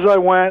places I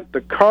went,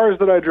 the cars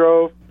that I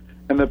drove,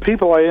 and the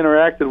people I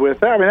interacted with,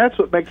 that's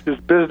what makes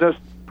this business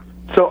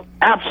so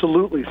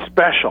absolutely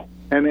special.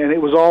 And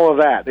it was all of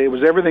that. It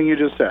was everything you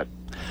just said.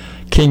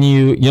 Can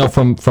you,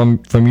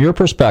 from your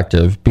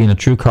perspective, being a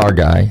true car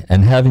guy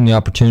and having the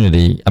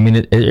opportunity,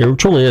 it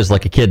truly is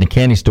like a kid in a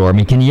candy store.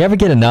 Can you ever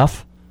get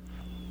enough?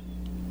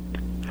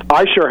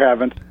 I sure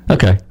haven't.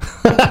 Okay.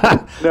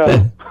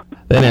 No.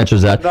 That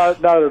answers that.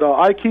 Not at all.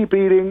 I keep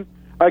eating,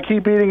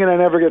 and I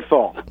never get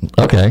full.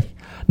 Okay.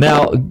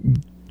 Now,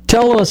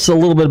 tell us a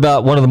little bit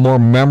about one of the more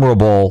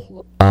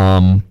memorable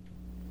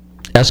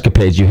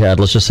escapades you had,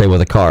 let's just say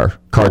with a car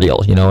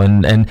deal,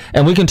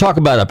 and we can talk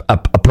about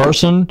a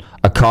person,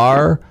 a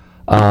car,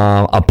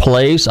 a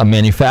place, a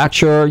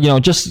manufacturer,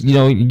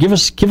 give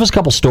us a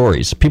couple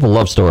stories. People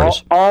love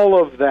stories.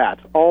 All of that.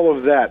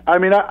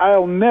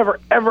 I'll never,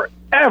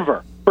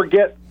 ever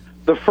forget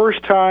the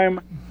first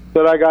time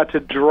that I got to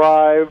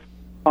drive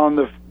on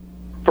the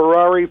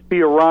Ferrari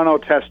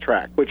Fiorano test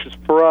track, which is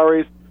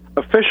Ferrari's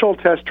official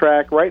test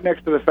track right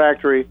next to the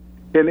factory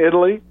in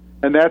Italy.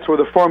 And that's where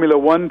the Formula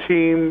One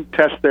team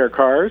tests their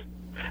cars.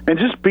 And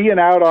just being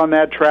out on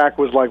that track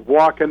was like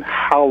walking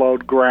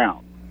hallowed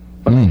ground.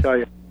 Let me tell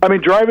you.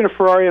 Driving a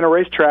Ferrari on a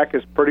racetrack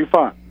is pretty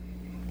fun.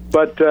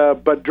 But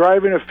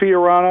driving a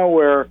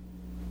Fiorano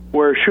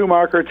where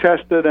Schumacher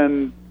tested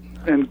and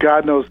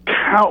God knows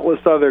countless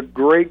other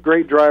great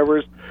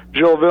drivers,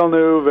 Gilles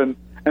Villeneuve,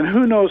 and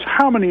who knows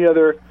how many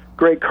other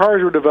great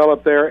cars were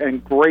developed there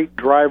and great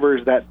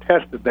drivers that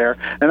tested there.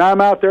 And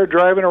I'm out there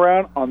driving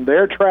around on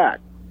their track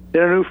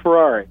in a new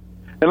Ferrari.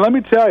 And let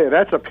me tell you,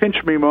 that's a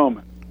pinch-me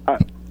moment. I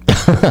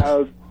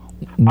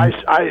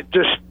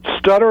just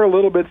stutter a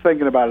little bit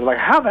thinking about it. Like,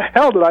 how the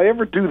hell did I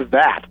ever do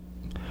that?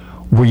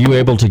 Were you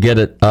able to get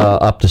it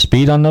up to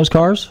speed on those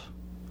cars?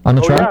 On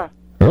the track? Yeah.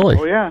 Really?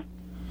 Oh, yeah.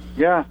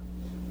 Yeah.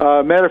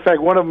 Matter of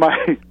fact, one of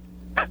my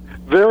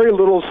very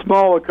little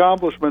small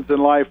accomplishments in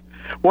life,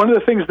 one of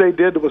the things they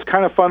did that was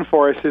kind of fun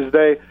for us is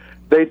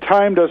they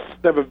timed us.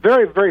 They have a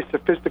very, very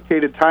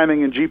sophisticated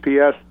timing and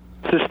GPS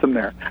system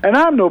there. And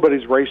I'm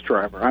nobody's race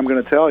driver, I'm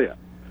going to tell you.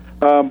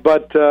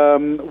 But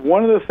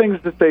one of the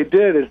things that they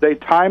did is they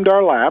timed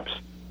our laps,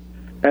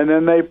 and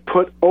then they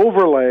put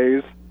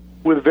overlays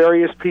with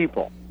various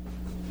people.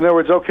 In other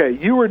words, okay,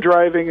 you were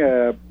driving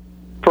a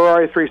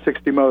Ferrari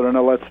 360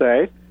 Modena, let's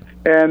say,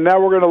 and now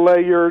we're going to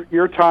lay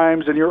your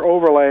times and your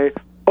overlay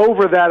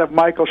over that of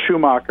Michael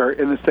Schumacher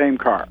in the same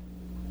car.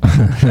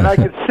 And I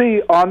could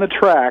see on the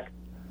track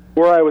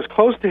where I was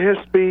close to his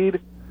speed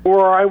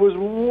or I was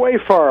way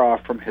far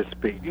off from his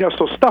speed.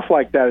 So stuff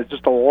like that is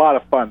just a lot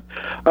of fun.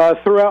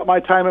 Throughout my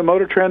time at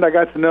Motor Trend, I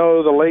got to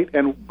know the late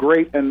and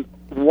great and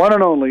one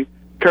and only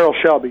Carroll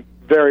Shelby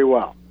very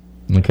well.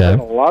 Okay.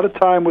 Spent a lot of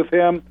time with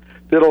him,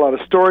 did a lot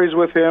of stories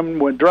with him,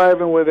 went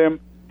driving with him,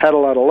 had a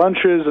lot of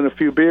lunches and a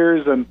few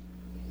beers, and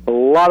a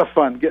lot of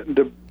fun getting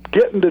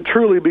to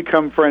truly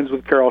become friends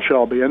with Carroll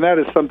Shelby, and that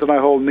is something I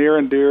hold near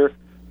and dear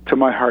to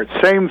my heart.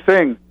 Same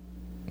thing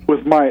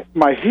with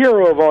my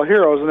hero of all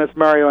heroes, and that's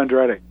Mario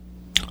Andretti.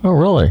 Oh,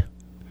 really?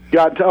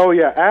 Oh,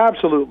 yeah,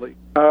 absolutely.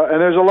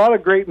 And there's a lot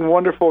of great and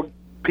wonderful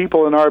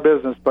people in our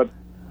business, but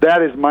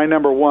that is my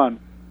number one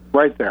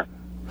right there.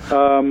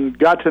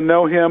 Got to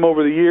know him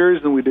over the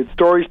years, and we did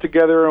stories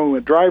together, and we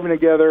went driving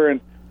together,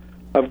 and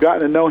I've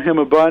gotten to know him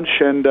a bunch,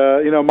 and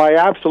my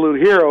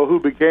absolute hero who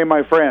became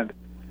my friend,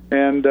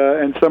 and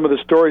some of the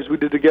stories we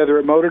did together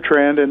at Motor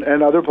Trend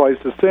and other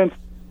places since.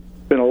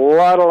 Been a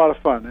lot of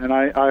fun, and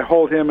I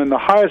hold him in the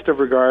highest of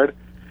regard.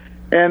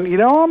 And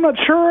I'm not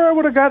sure I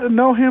would have gotten to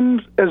know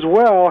him as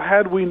well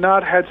had we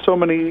not had so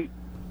many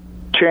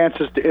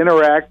chances to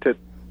interact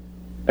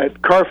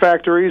at car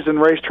factories and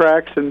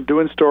racetracks and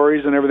doing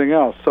stories and everything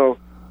else. So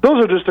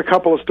those are just a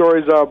couple of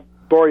stories I'll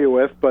bore you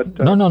with. But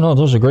No,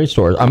 those are great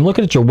stories. I'm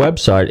looking at your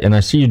website, and I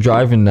see you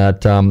driving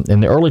that. In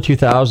the early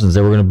 2000s,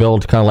 they were going to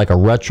build kind of like a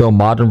retro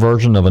modern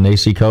version of an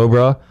AC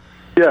Cobra.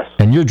 Yes.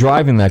 And you're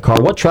driving that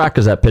car. What track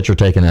is that picture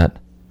taken at?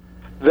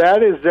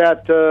 That is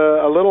at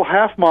a little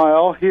half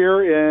mile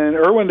here in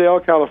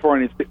Irwindale,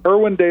 California. It's the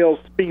Irwindale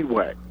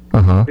Speedway.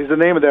 Is the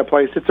name of that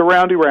place. It's a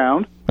roundy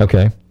round.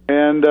 Okay.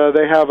 And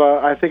they have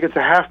I think it's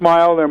a half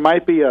mile. There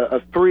might be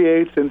a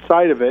 3/8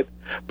 inside of it,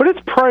 but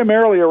it's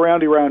primarily a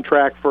roundy round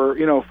track for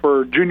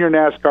junior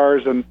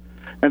NASCARs and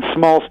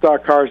small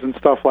stock cars and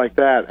stuff like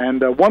that.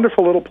 And a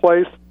wonderful little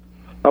place,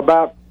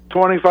 about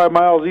 25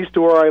 miles east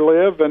of where I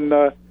live,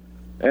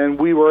 and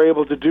we were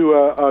able to do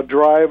a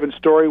drive and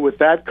story with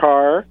that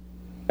car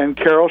and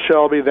Carroll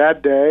Shelby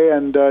that day.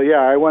 And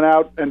I went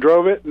out and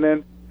drove it, and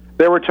then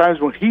there were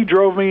times when he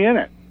drove me in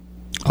it.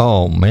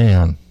 Oh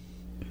man.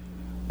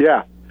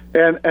 Yeah.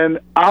 And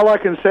all I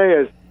can say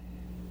is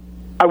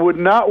I would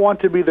not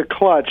want to be the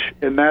clutch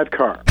in that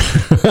car.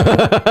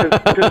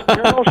 Because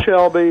Carroll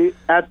Shelby,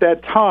 at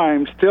that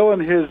time, still in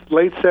his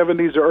late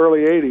 70s or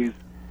early 80s,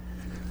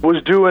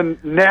 was doing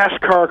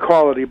NASCAR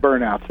quality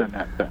burnouts in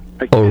that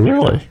thing. Oh,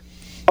 really?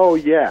 Oh,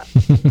 yeah.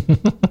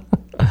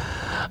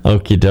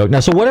 Okie doke. Now,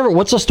 so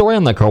what's the story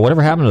on that car?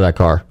 Whatever happened to that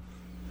car?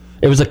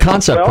 It was a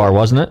concept car,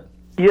 wasn't it?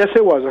 Yes,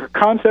 it was. A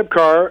concept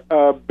car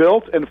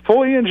built and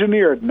fully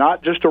engineered,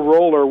 not just a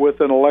roller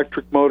with an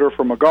electric motor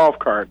from a golf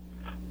cart,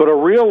 but a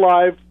real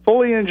live,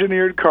 fully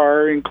engineered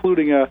car,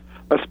 including a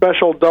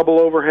special double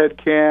overhead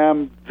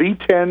cam,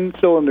 V10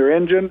 cylinder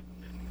engine.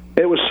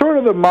 It was sort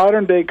of the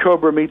modern-day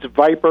Cobra meets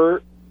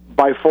Viper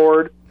by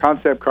Ford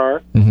concept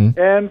car. Mm-hmm.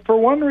 And for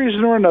one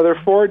reason or another,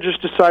 Ford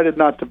just decided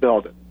not to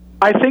build it.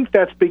 I think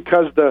that's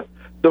because the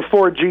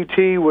Ford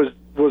GT was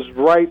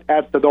right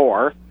at the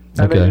door,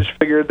 and they just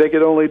figured they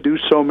could only do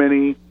so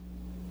many,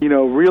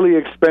 really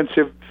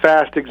expensive,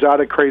 fast,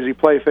 exotic, crazy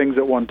playthings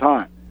at one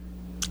time.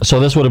 So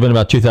this would have been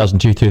about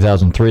 2002,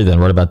 2003 then,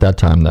 right about that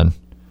time then?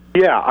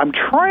 Yeah, I'm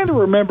trying to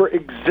remember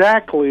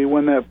exactly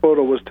when that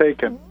photo was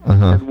taken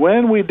and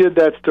when we did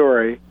that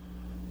story.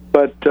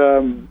 But,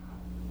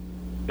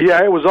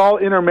 it was all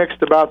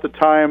intermixed about the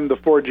time the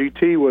Ford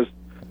GT was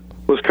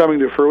coming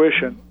to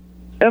fruition.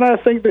 And I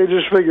think they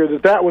just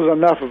figured that was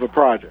enough of a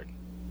project.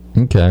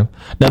 Okay.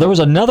 Now, there was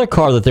another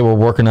car that they were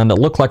working on that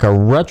looked like a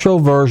retro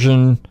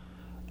version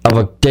of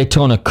a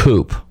Daytona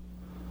Coupe.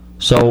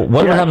 So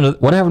what happened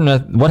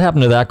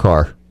to that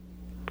car?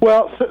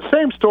 Well,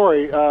 same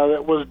story.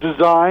 That was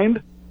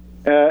designed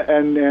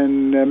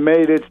and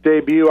made its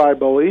debut, I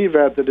believe,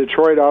 at the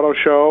Detroit Auto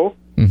Show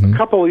a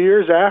couple of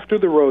years after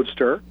the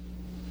Roadster.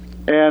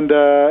 And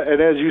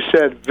as you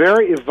said,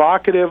 very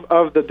evocative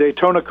of the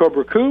Daytona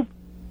Cobra Coupe,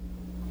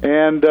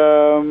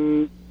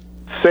 and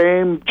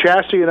same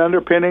chassis and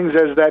underpinnings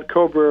as that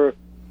Cobra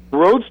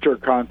Roadster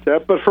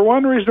concept. But for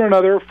one reason or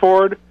another,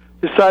 Ford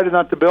decided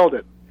not to build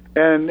it.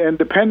 And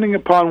depending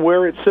upon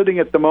where it's sitting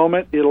at the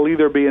moment, it'll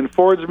either be in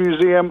Ford's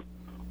museum,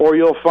 or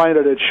you'll find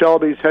it at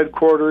Shelby's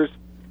headquarters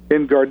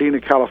in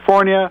Gardena,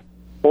 California,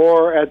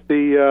 or at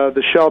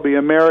the Shelby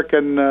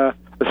American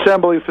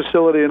Assembly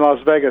Facility in Las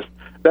Vegas.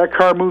 That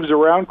car moves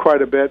around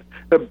quite a bit.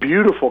 A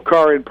beautiful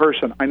car in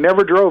person. I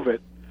never drove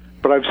it,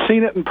 but I've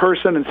seen it in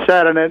person and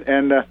sat in it,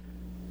 and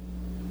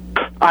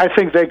I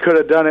think they could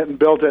have done it and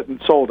built it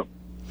and sold them.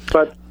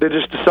 But they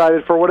just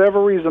decided for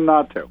whatever reason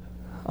not to.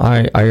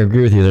 I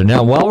agree with you there.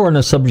 Now, while we're on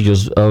the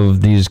subject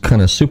of these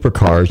kind of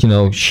supercars,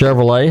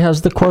 Chevrolet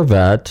has the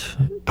Corvette,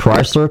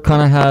 Chrysler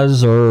kind of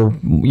has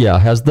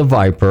the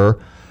Viper.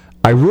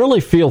 I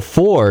really feel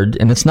Ford,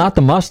 and it's not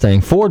the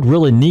Mustang, Ford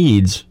really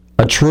needs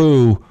a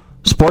true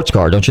sports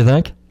car, don't you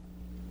think?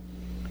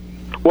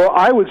 Well,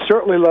 I would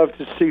certainly love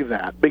to see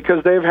that,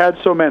 because they've had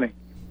so many.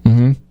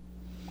 Mm-hmm.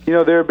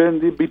 There have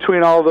been,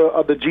 between all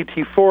the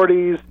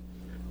GT40s,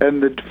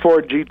 and the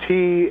Ford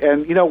GT,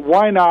 and,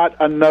 why not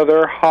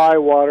another high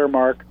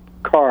watermark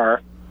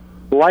car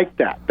like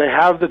that? They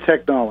have the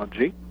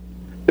technology.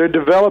 They're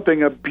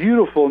developing a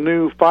beautiful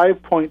new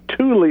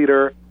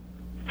 5.2-liter,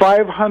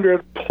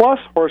 500-plus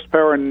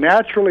horsepower,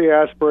 naturally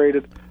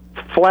aspirated,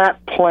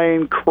 flat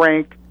plane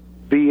crank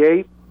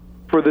V8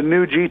 for the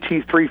new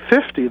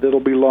GT350 that'll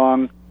be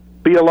along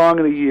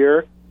in a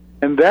year.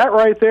 And that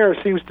right there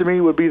seems to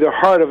me would be the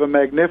heart of a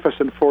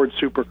magnificent Ford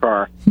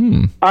supercar.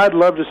 I'd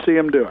love to see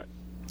them do it.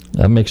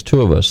 That makes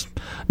two of us.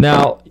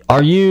 Now,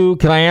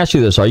 can I ask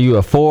you this? Are you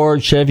a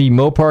Ford, Chevy,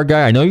 Mopar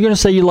guy? I know you're going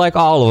to say you like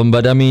all of them,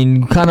 but I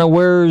mean, kind of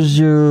where's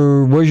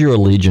your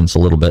allegiance a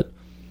little bit?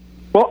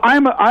 Well,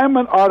 I'm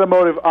an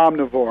automotive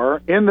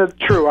omnivore.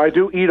 I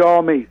do eat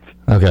all meats.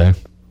 Okay.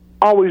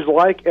 Always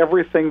like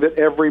everything that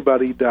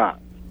everybody does.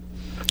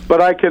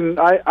 But I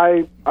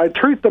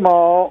treat them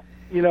all,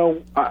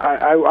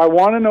 I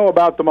want to know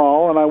about them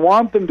all, and I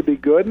want them to be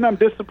good, and I'm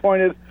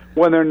disappointed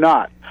when they're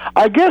not.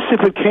 I guess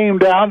if it came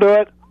down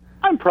to it,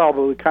 I'm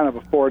probably kind of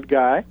a Ford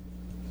guy,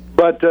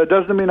 but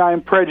doesn't mean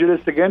I'm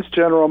prejudiced against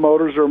General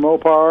Motors or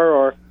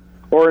Mopar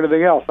or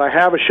anything else. I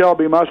have a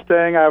Shelby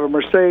Mustang, I have a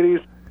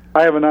Mercedes,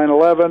 I have a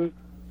 911,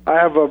 I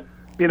have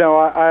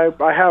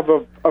I have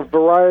a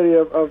variety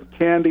of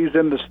candies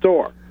in the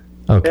store.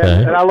 Okay.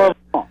 And I love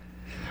them all.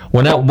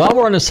 Well, now, while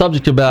we're on the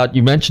subject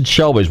you mentioned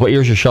Shelby's, what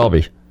year's your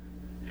Shelby?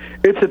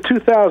 It's a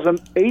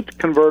 2008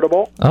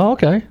 convertible. Oh,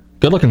 okay.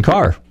 Good-looking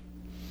car.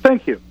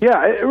 Thank you.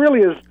 Yeah, it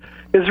really is.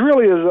 It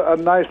really is a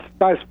nice,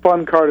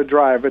 fun car to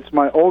drive. It's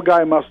my old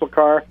guy muscle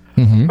car.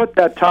 Mm-hmm. Put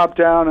that top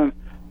down and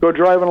go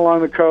driving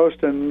along the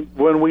coast. And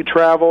when we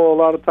travel, a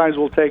lot of times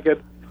we'll take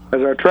it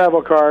as our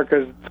travel car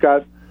because it's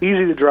got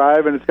easy to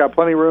drive and it's got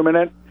plenty of room in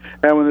it.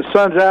 And when the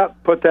sun's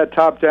out, put that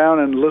top down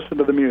and listen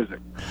to the music.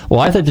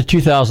 Well, I think the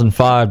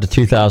 2005 to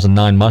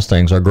 2009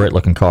 Mustangs are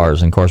great-looking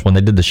cars. And, of course, when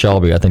they did the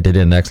Shelby, I think they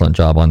did an excellent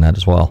job on that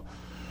as well.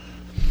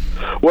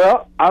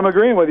 Well, I'm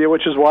agreeing with you,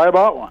 which is why I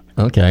bought one.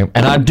 Okay.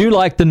 And I do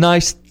like the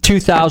nice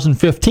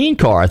 2015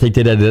 car. I think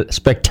they did a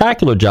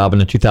spectacular job in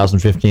the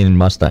 2015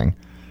 Mustang.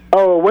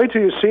 Oh, wait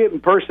till you see it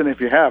in person if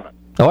you haven't.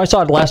 Oh, I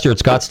saw it last year at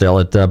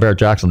Scottsdale at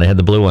Barrett-Jackson. They had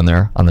the blue one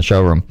there on the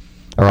showroom.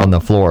 Or on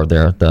the floor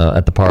there at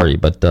the party,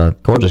 but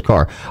gorgeous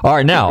car. All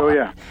right,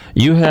 now,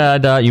 you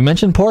had you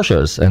mentioned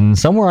Porsches, and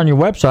somewhere on your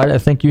website, I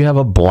think you have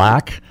a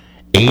black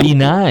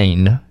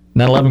 89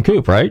 911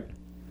 Coupe, right?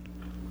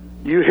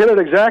 You hit it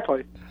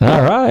exactly.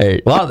 All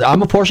right. Well,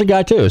 I'm a Porsche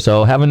guy, too,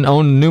 so having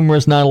owned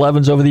numerous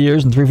 911s over the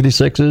years and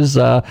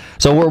 356s,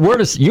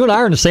 so you and I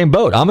are in the same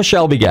boat. I'm a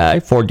Shelby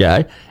guy, Ford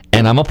guy,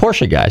 and I'm a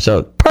Porsche guy,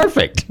 so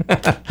perfect.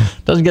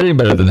 Doesn't get any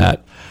better than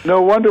that. No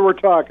wonder we're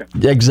talking.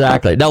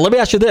 Exactly. Now, let me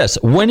ask you this.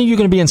 When are you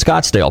going to be in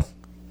Scottsdale?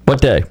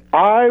 What day?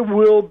 I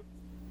will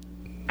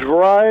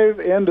drive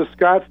into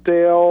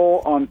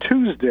Scottsdale on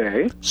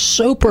Tuesday.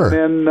 Super.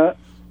 And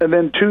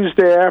then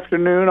Tuesday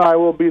afternoon, I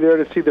will be there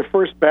to see the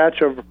first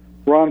batch of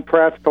Ron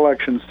Pratt's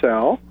collection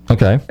sell.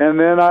 Okay. And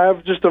then I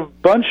have just a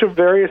bunch of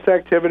various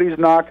activities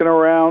knocking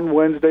around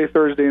Wednesday,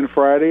 Thursday, and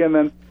Friday, and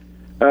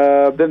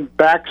then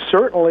back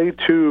certainly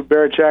to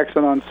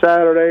Barrett-Jackson on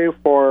Saturday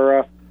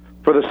for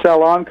the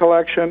Sell On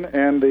collection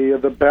and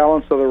the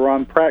balance of the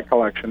Ron Pratt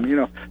collection.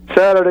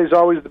 Saturday's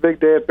always the big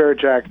day at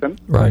Barrett-Jackson.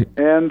 Right.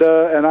 And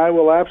I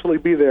will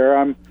absolutely be there.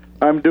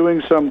 I'm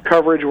doing some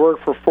coverage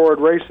work for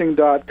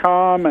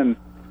FordRacing.com and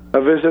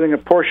visiting a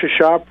Porsche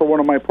shop for one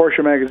of my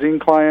Porsche Magazine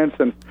clients.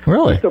 And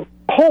really? Just a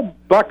whole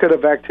bucket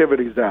of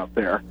activities out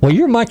there. Well,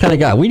 you're my kind of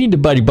guy. We need to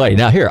buddy-buddy.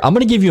 Now, here, I'm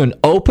going to give you an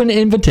open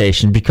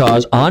invitation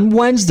because on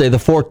Wednesday, the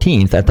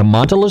 14th, at the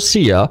Monte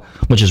Lucia,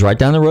 which is right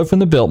down the road from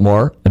the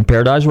Biltmore in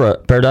Paradise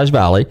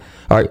Valley,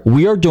 all right,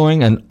 we are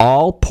doing an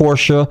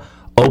all-Porsche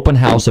open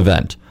house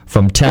event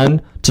from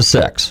 10 to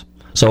 6.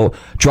 So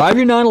drive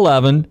your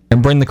 911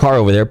 and bring the car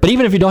over there. But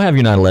even if you don't have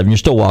your 911, you're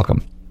still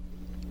welcome.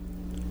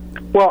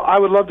 Well, I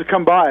would love to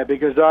come by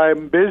because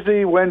I'm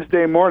busy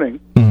Wednesday morning,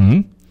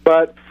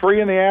 but free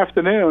in the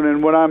afternoon.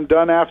 And when I'm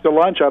done after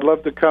lunch, I'd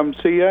love to come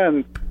see you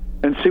and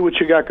see what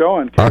you got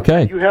going.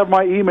 Okay. You have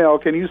my email.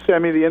 Can you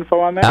send me the info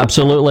on that?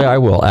 Absolutely, I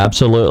will.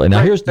 Absolutely.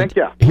 Now, here's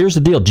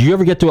the deal. Do you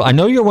ever get to? I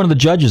know you're one of the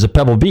judges at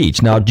Pebble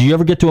Beach. Now, do you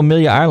ever get to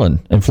Amelia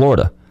Island in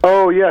Florida?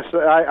 Oh, yes,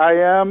 I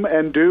am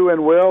and do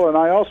and will, and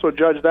I also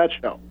judge that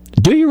show.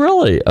 Do you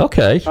really?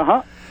 Okay.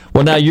 Uh-huh.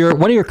 Well, now,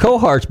 one of your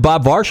cohorts,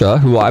 Bob Varsha,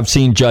 who I've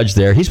seen judge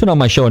there, he's been on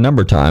my show a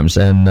number of times,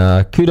 and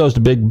kudos to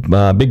Big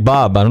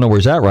Bob. I don't know where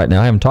he's at right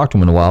now. I haven't talked to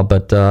him in a while,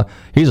 but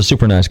he's a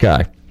super nice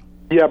guy.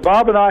 Yeah,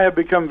 Bob and I have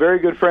become very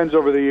good friends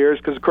over the years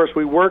because, of course,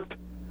 we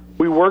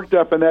worked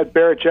up in that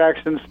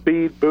Barrett-Jackson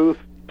speed booth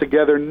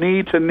together,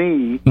 knee to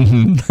knee,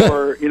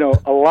 for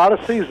a lot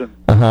of seasons,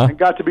 and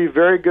got to be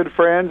very good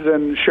friends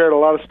and shared a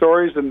lot of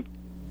stories and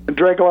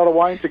drank a lot of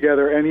wine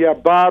together. And yeah,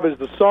 Bob is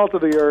the salt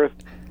of the earth.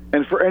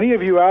 And for any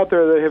of you out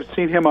there that have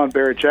seen him on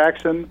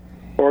Barrett-Jackson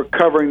or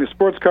covering the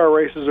sports car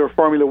races or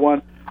Formula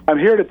One, I'm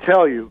here to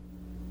tell you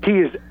he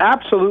is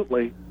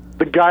absolutely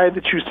the guy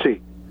that you see.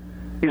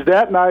 He's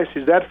that nice,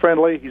 he's that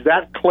friendly, he's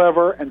that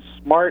clever and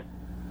smart,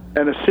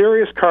 and a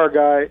serious car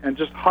guy and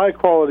just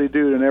high-quality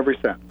dude in every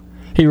sense.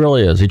 He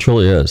really is. He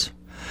truly is.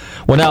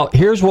 Well, now,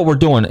 here's what we're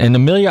doing. In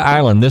Amelia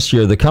Island this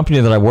year, the company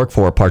that I work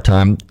for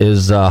part-time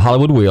is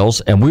Hollywood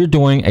Wheels, and we're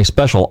doing a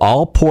special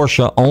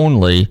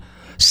all-Porsche-only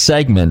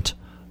segment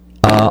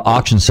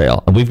auction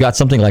sale. And we've got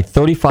something like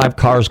 35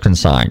 cars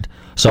consigned.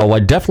 So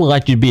I'd definitely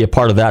like you to be a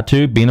part of that,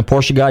 too. Being a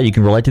Porsche guy, you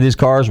can relate to these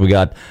cars. We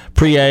got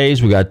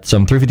pre-A's, we got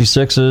some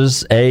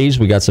 356s, A's,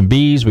 we got some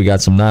B's, we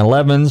got some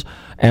 911s,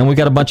 and we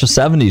got a bunch of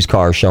 70s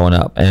cars showing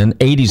up, and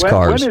 80s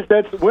cars.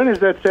 When is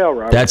that sale,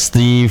 Robert? That's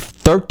the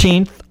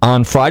 13th.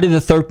 On Friday the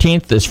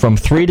 13th, it's from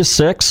 3 to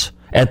 6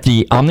 at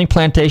the Omni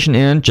Plantation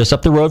Inn, just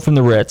up the road from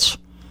the Ritz.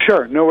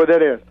 Sure, know where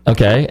that is.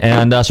 Okay,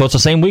 and so it's the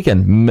same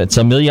weekend. It's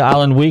Amelia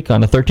Island week on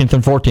the 13th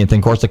and 14th, and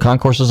of course the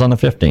concourse is on the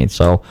 15th.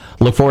 So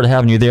look forward to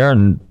having you there.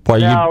 And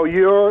now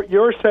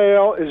your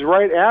sale is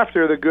right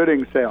after the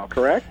Gooding sale,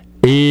 correct?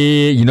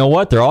 You know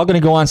what? They're all going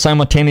to go on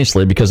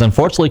simultaneously because,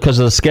 unfortunately, because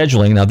of the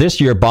scheduling. Now, this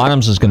year,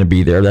 Bonhams is going to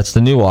be there. That's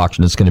the new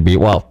auction. It's going to be,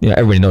 well,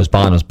 everybody knows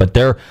Bonhams, but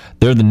they're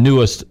the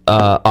newest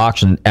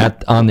auction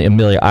on the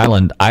Amelia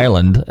Island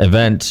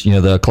event,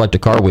 the Collector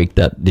Car Week,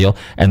 that deal.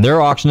 And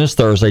their auction is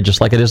Thursday, just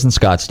like it is in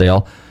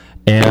Scottsdale.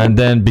 And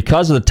then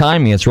because of the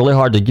timing, it's really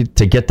hard to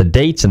get the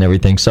dates and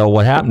everything. So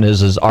what happened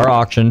is our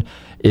auction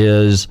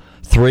is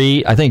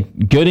 3, I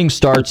think Gooding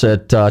starts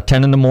at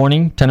 10 in the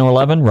morning, 10 or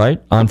 11,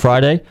 right, on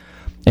Friday.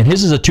 And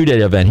his is a 2-day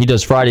event. He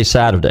does Friday,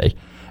 Saturday.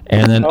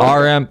 And then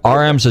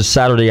RM's is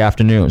Saturday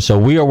afternoon. So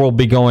will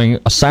be going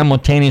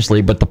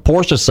simultaneously, but the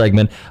Porsche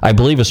segment, I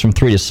believe, is from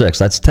 3 to 6.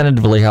 That's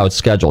tentatively how it's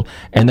scheduled.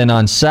 And then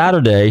on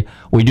Saturday,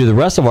 we do the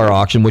rest of our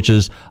auction, which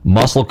is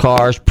muscle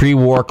cars,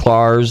 pre-war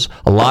cars,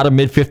 a lot of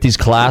mid-50s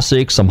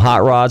classics, some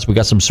hot rods. We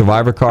got some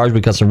survivor cars.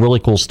 We got some really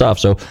cool stuff.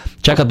 So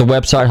check out the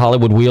website,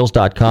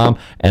 HollywoodWheels.com,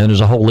 and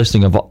there's a whole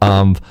listing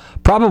of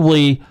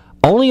probably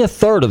only a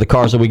third of the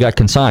cars that we got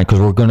consigned because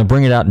we're going to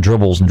bring it out in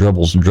dribbles and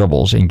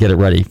get it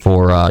ready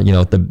for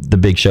the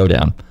big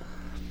showdown.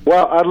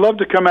 Well, I'd love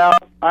to come out.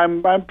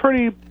 I'm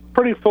pretty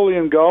fully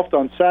engulfed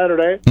on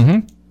Saturday.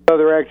 Mm-hmm.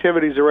 Other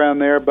activities around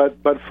there, but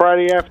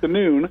Friday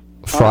afternoon,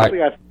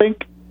 honestly, I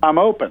think I'm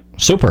open.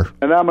 Super.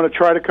 And I'm going to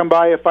try to come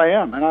by if I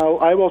am, and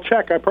I will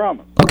check. I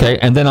promise. Okay,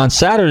 and then on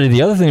Saturday,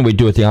 the other thing we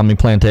do at the Omni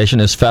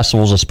Plantation is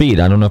Festivals of Speed.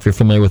 I don't know if you're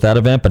familiar with that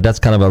event, but that's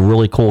kind of a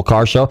really cool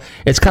car show.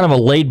 It's kind of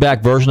a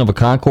laid-back version of a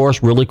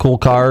concourse, really cool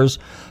cars.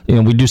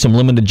 We do some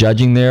limited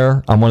judging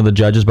there. I'm one of the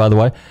judges, by the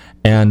way,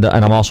 and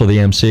I'm also the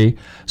MC.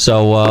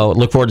 So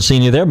look forward to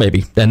seeing you there,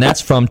 maybe. And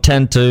that's from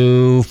 10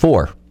 to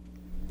 4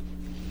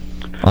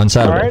 on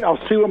Saturday. All right,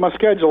 I'll see what my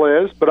schedule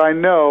is, but I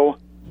know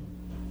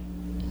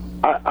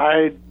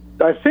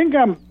I think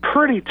I'm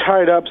pretty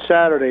tied up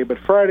Saturday, but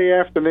Friday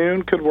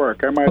afternoon could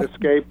work. I might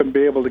escape and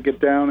be able to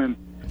get down and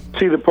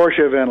see the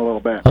Porsche event a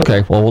little bit.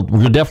 Okay, well,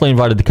 we're definitely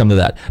invited to come to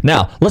that.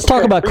 Now, let's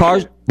talk about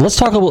cars. Let's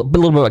talk a little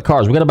bit about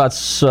cars. We've got about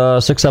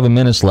 6-7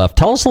 minutes left.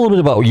 Tell us a little bit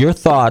about your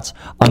thoughts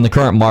on the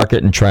current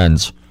market and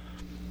trends.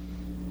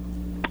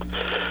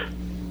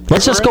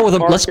 Let's just go with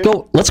them. Let's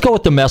go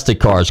with domestic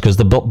cars because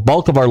the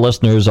bulk of our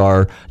listeners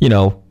are,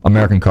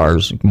 American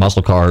cars,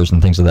 muscle cars,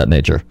 and things of that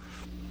nature.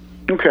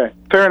 Okay,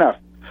 fair enough.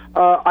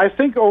 I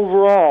think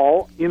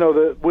overall,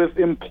 with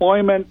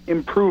employment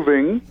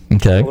improving a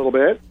little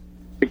bit,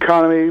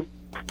 economy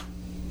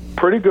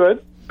pretty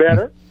good,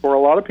 better for a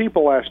lot of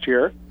people last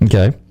year.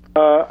 Okay.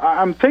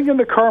 I'm thinking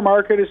the car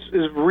market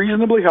is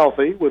reasonably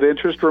healthy with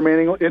interest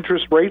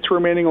rates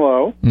remaining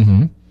low,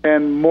 mm-hmm.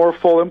 and more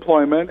full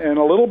employment and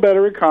a little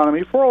better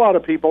economy for a lot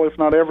of people, if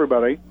not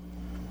everybody.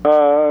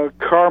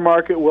 Car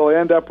market will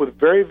end up with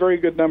very, very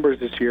good numbers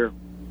this year,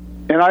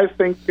 and I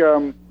think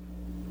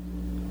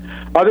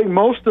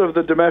most of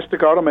the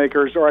domestic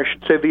automakers, or I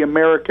should say the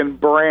American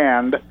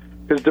brand,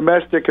 because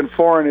domestic and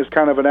foreign is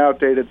kind of an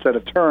outdated set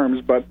of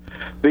terms, but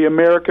the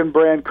American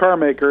brand car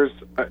makers,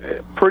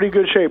 pretty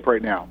good shape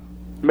right now,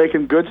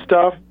 making good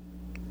stuff,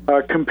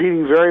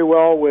 competing very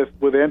well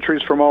with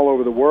entries from all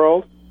over the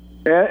world,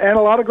 and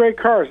a lot of great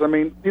cars. I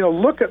mean,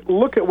 look at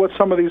what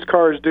some of these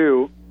cars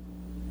do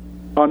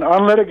on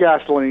unleaded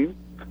gasoline.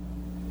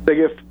 They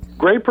give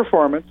great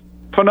performance,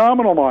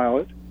 phenomenal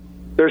mileage.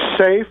 They're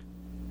safe.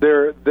 They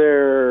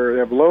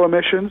have low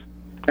emissions,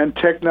 and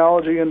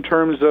technology in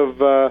terms of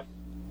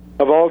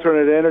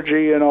alternate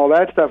energy and all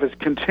that stuff is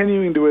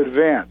continuing to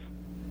advance.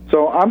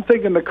 So I'm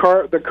thinking the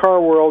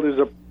car world is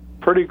a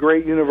pretty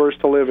great universe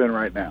to live in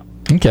right now.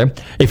 Okay,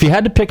 if you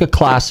had to pick a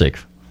classic,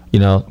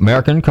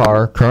 American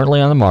car currently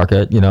on the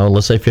market,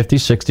 let's say 50s,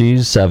 60s,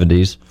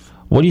 70s,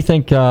 what do you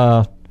think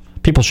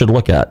people should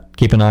look at,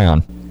 keep an eye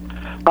on?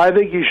 I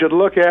think you should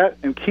look at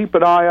and keep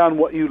an eye on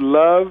what you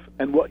love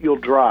and what you'll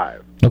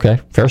drive.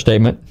 Okay, fair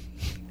statement.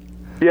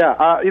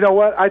 Yeah, you know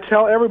what? I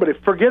tell everybody,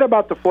 forget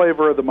about the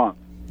flavor of the month.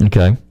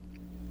 Okay.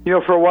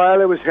 For a while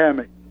it was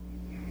Hemi,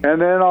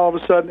 and then all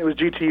of a sudden it was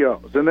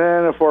GTOs, and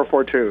then the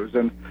 442s,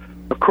 and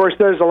of course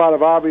there's a lot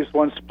of obvious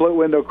ones,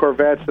 split-window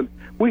Corvettes, and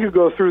we could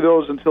go through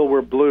those until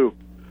we're blue.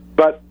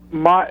 But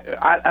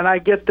I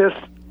get this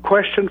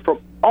question from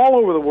all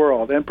over the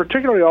world, and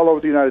particularly all over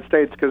the United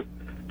States, because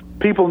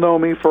people know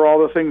me for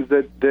all the things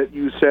that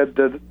you said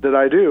that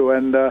I do.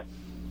 And,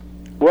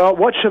 well,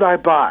 what should I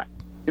buy?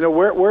 You know,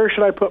 where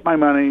should I put my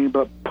money?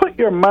 But put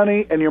your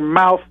money and your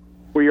mouth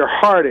where your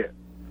heart is.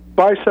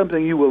 Buy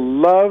something you will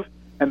love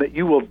and that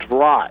you will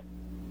drive.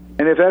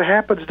 And if that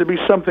happens to be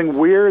something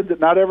weird that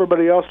not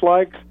everybody else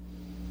likes,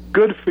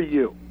 good for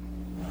you.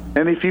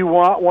 And if you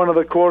want one of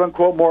the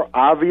quote-unquote more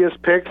obvious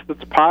picks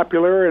that's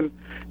popular and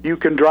you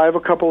can drive a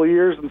couple of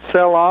years and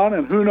sell on,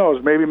 and who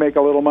knows, maybe make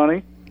a little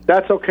money,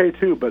 that's okay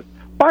too. But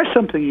buy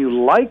something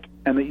you like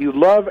and that you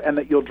love and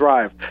that you'll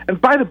drive. And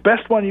buy the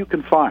best one you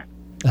can find.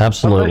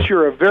 Absolutely. Unless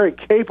you're a very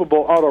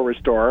capable auto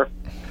restorer,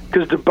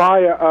 because to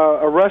buy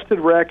a rusted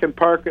wreck and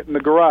park it in the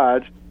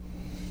garage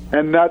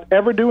and not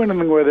ever do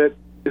anything with it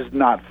is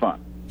not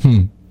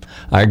fun.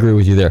 I agree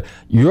with you there.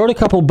 You wrote a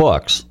couple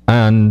books,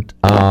 and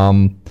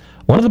one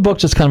of the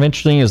books that's kind of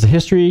interesting is the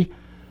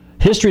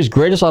history's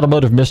greatest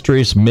automotive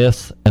mysteries,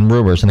 myths, and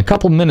rumors. In a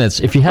couple minutes,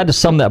 if you had to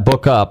sum that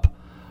book up,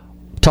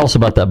 tell us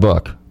about that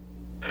book.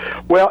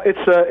 Well, it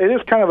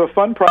is kind of a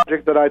fun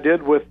project that I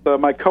did with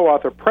my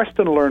co-author,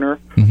 Preston Lerner,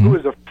 who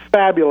is a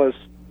fabulous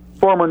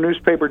former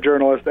newspaper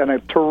journalist and a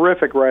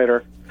terrific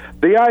writer.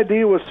 The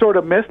idea was sort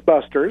of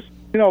Mythbusters,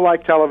 you know,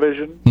 like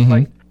television,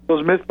 like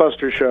those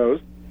Mythbuster shows.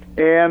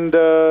 And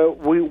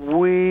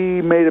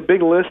we made a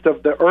big list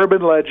of the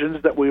urban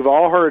legends that we've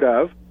all heard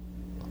of.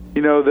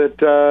 You know,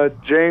 that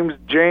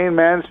Jane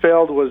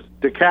Mansfield was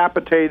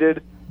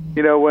decapitated,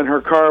 you know, when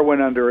her car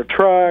went under a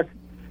truck,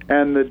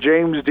 and the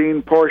James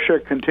Dean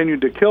Porsche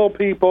continued to kill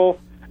people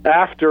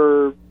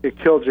after it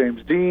killed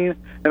James Dean.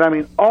 And I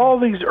mean, all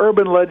these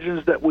urban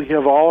legends that we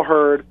have all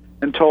heard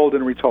and told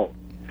and retold.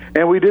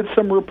 And we did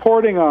some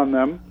reporting on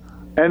them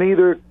and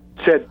either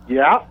said,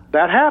 yeah,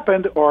 that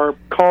happened, or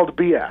called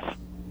BS.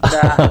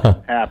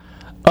 That happened.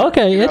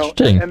 Okay,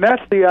 interesting. And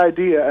that's the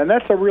idea. And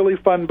that's a really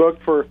fun book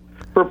for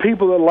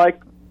people that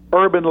like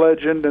urban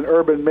legend and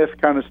urban myth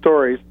kind of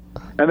stories.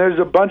 And there's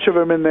a bunch of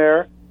them in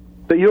there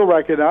that you'll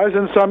recognize,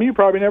 and some you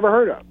probably never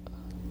heard of.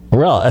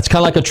 Well, that's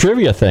kind of like a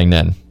trivia thing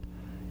then.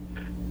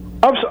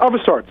 Of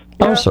a sort.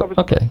 Yeah,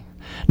 Okay.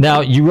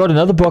 Now, you wrote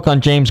another book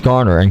on James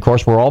Garner, and of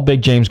course, we're all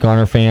big James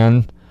Garner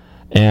fan,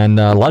 and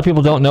a lot of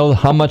people don't know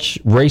how much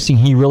racing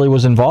he really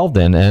was involved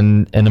in.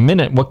 And in a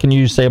minute, what can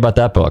you say about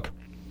that book?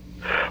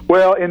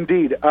 Well,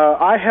 indeed.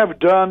 I have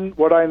done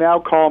what I now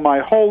call my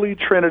holy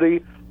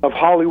trinity of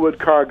Hollywood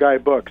car guy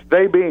books,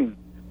 they being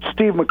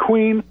Steve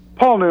McQueen,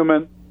 Paul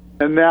Newman,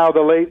 and now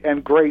the late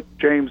and great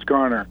James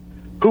Garner,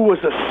 who was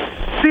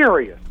a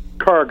serious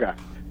car guy,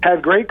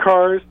 had great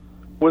cars,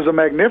 was a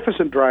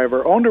magnificent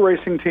driver, owned a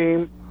racing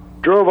team,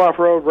 drove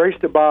off-road,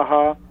 raced at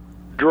Baja,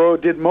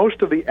 did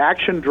most of the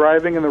action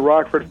driving in the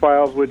Rockford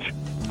Files, which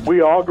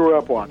we all grew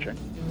up watching.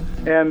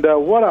 And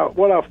what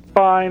a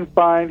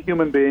fine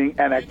human being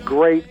and a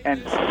great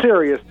and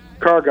serious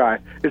car guy.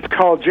 It's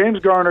called James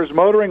Garner's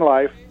Motoring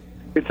Life.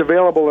 It's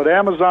available at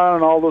Amazon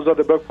and all those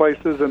other book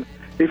places. And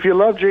if you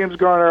love James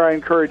Garner, I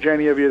encourage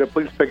any of you to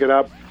please pick it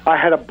up. I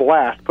had a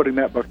blast putting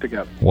that book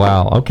together.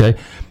 Wow, okay.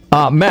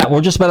 Matt,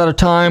 we're just about out of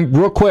time.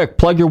 Real quick,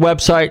 plug your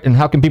website, and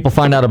how can people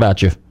find out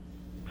about you?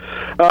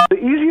 The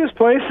easiest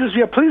place is,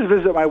 please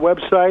visit my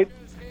website.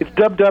 It's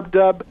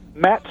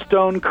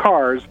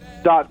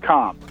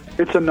www.mattstonecars.com.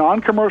 It's a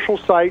non-commercial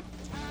site.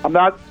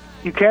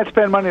 You can't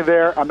spend money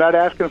there. I'm not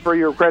asking for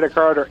your credit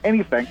card or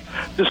anything.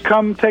 Just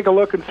come take a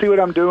look and see what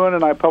I'm doing,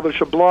 and I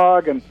publish a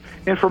blog and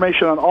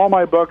information on all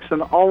my books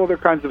and all other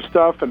kinds of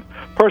stuff and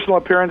personal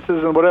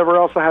appearances and whatever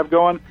else I have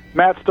going.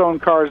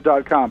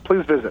 MattStoneCars.com.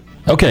 Please visit.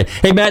 Okay.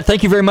 Hey, Matt,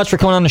 thank you very much for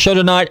coming on the show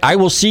tonight. I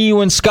will see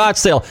you in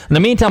Scottsdale. In the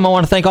meantime, I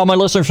want to thank all my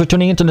listeners for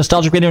tuning into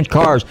Nostalgic Radio and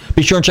Cars.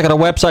 Be sure and check out our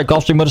website,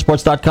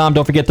 GulfstreamMotorsports.com.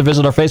 Don't forget to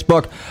visit our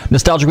Facebook,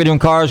 Nostalgic Radio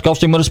and Cars,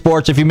 Gulfstream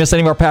Motorsports. If you missed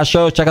any of our past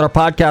shows, check out our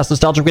podcast,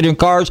 Nostalgic Radio and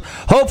Cars.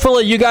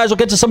 Hopefully, you guys will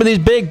get to some of these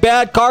big,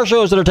 bad car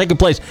shows that are taking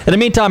place. In the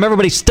meantime,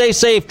 everybody stay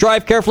safe,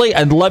 drive carefully,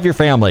 and love your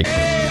family.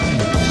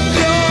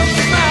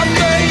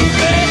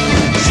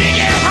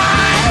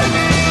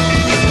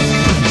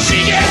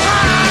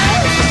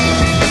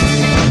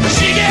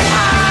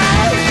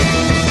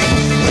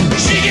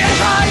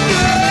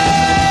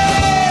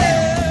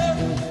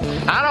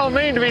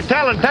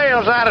 Telling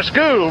tales out of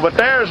school, but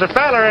there's a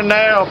feller in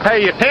there who'll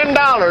pay you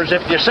 $10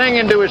 if you sing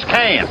into his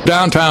can.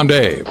 Downtown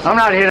Dave. I'm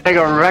not here to take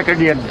a record,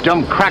 you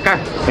dumb cracker.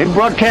 They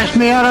broadcast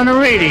me out on the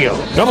radio.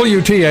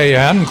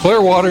 WTAN,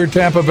 Clearwater,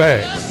 Tampa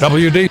Bay.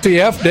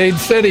 WDCF, Dade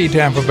City,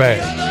 Tampa Bay.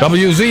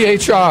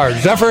 WZHR,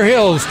 Zephyr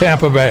Hills,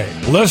 Tampa Bay.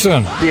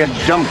 Listen. You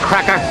dumb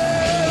cracker.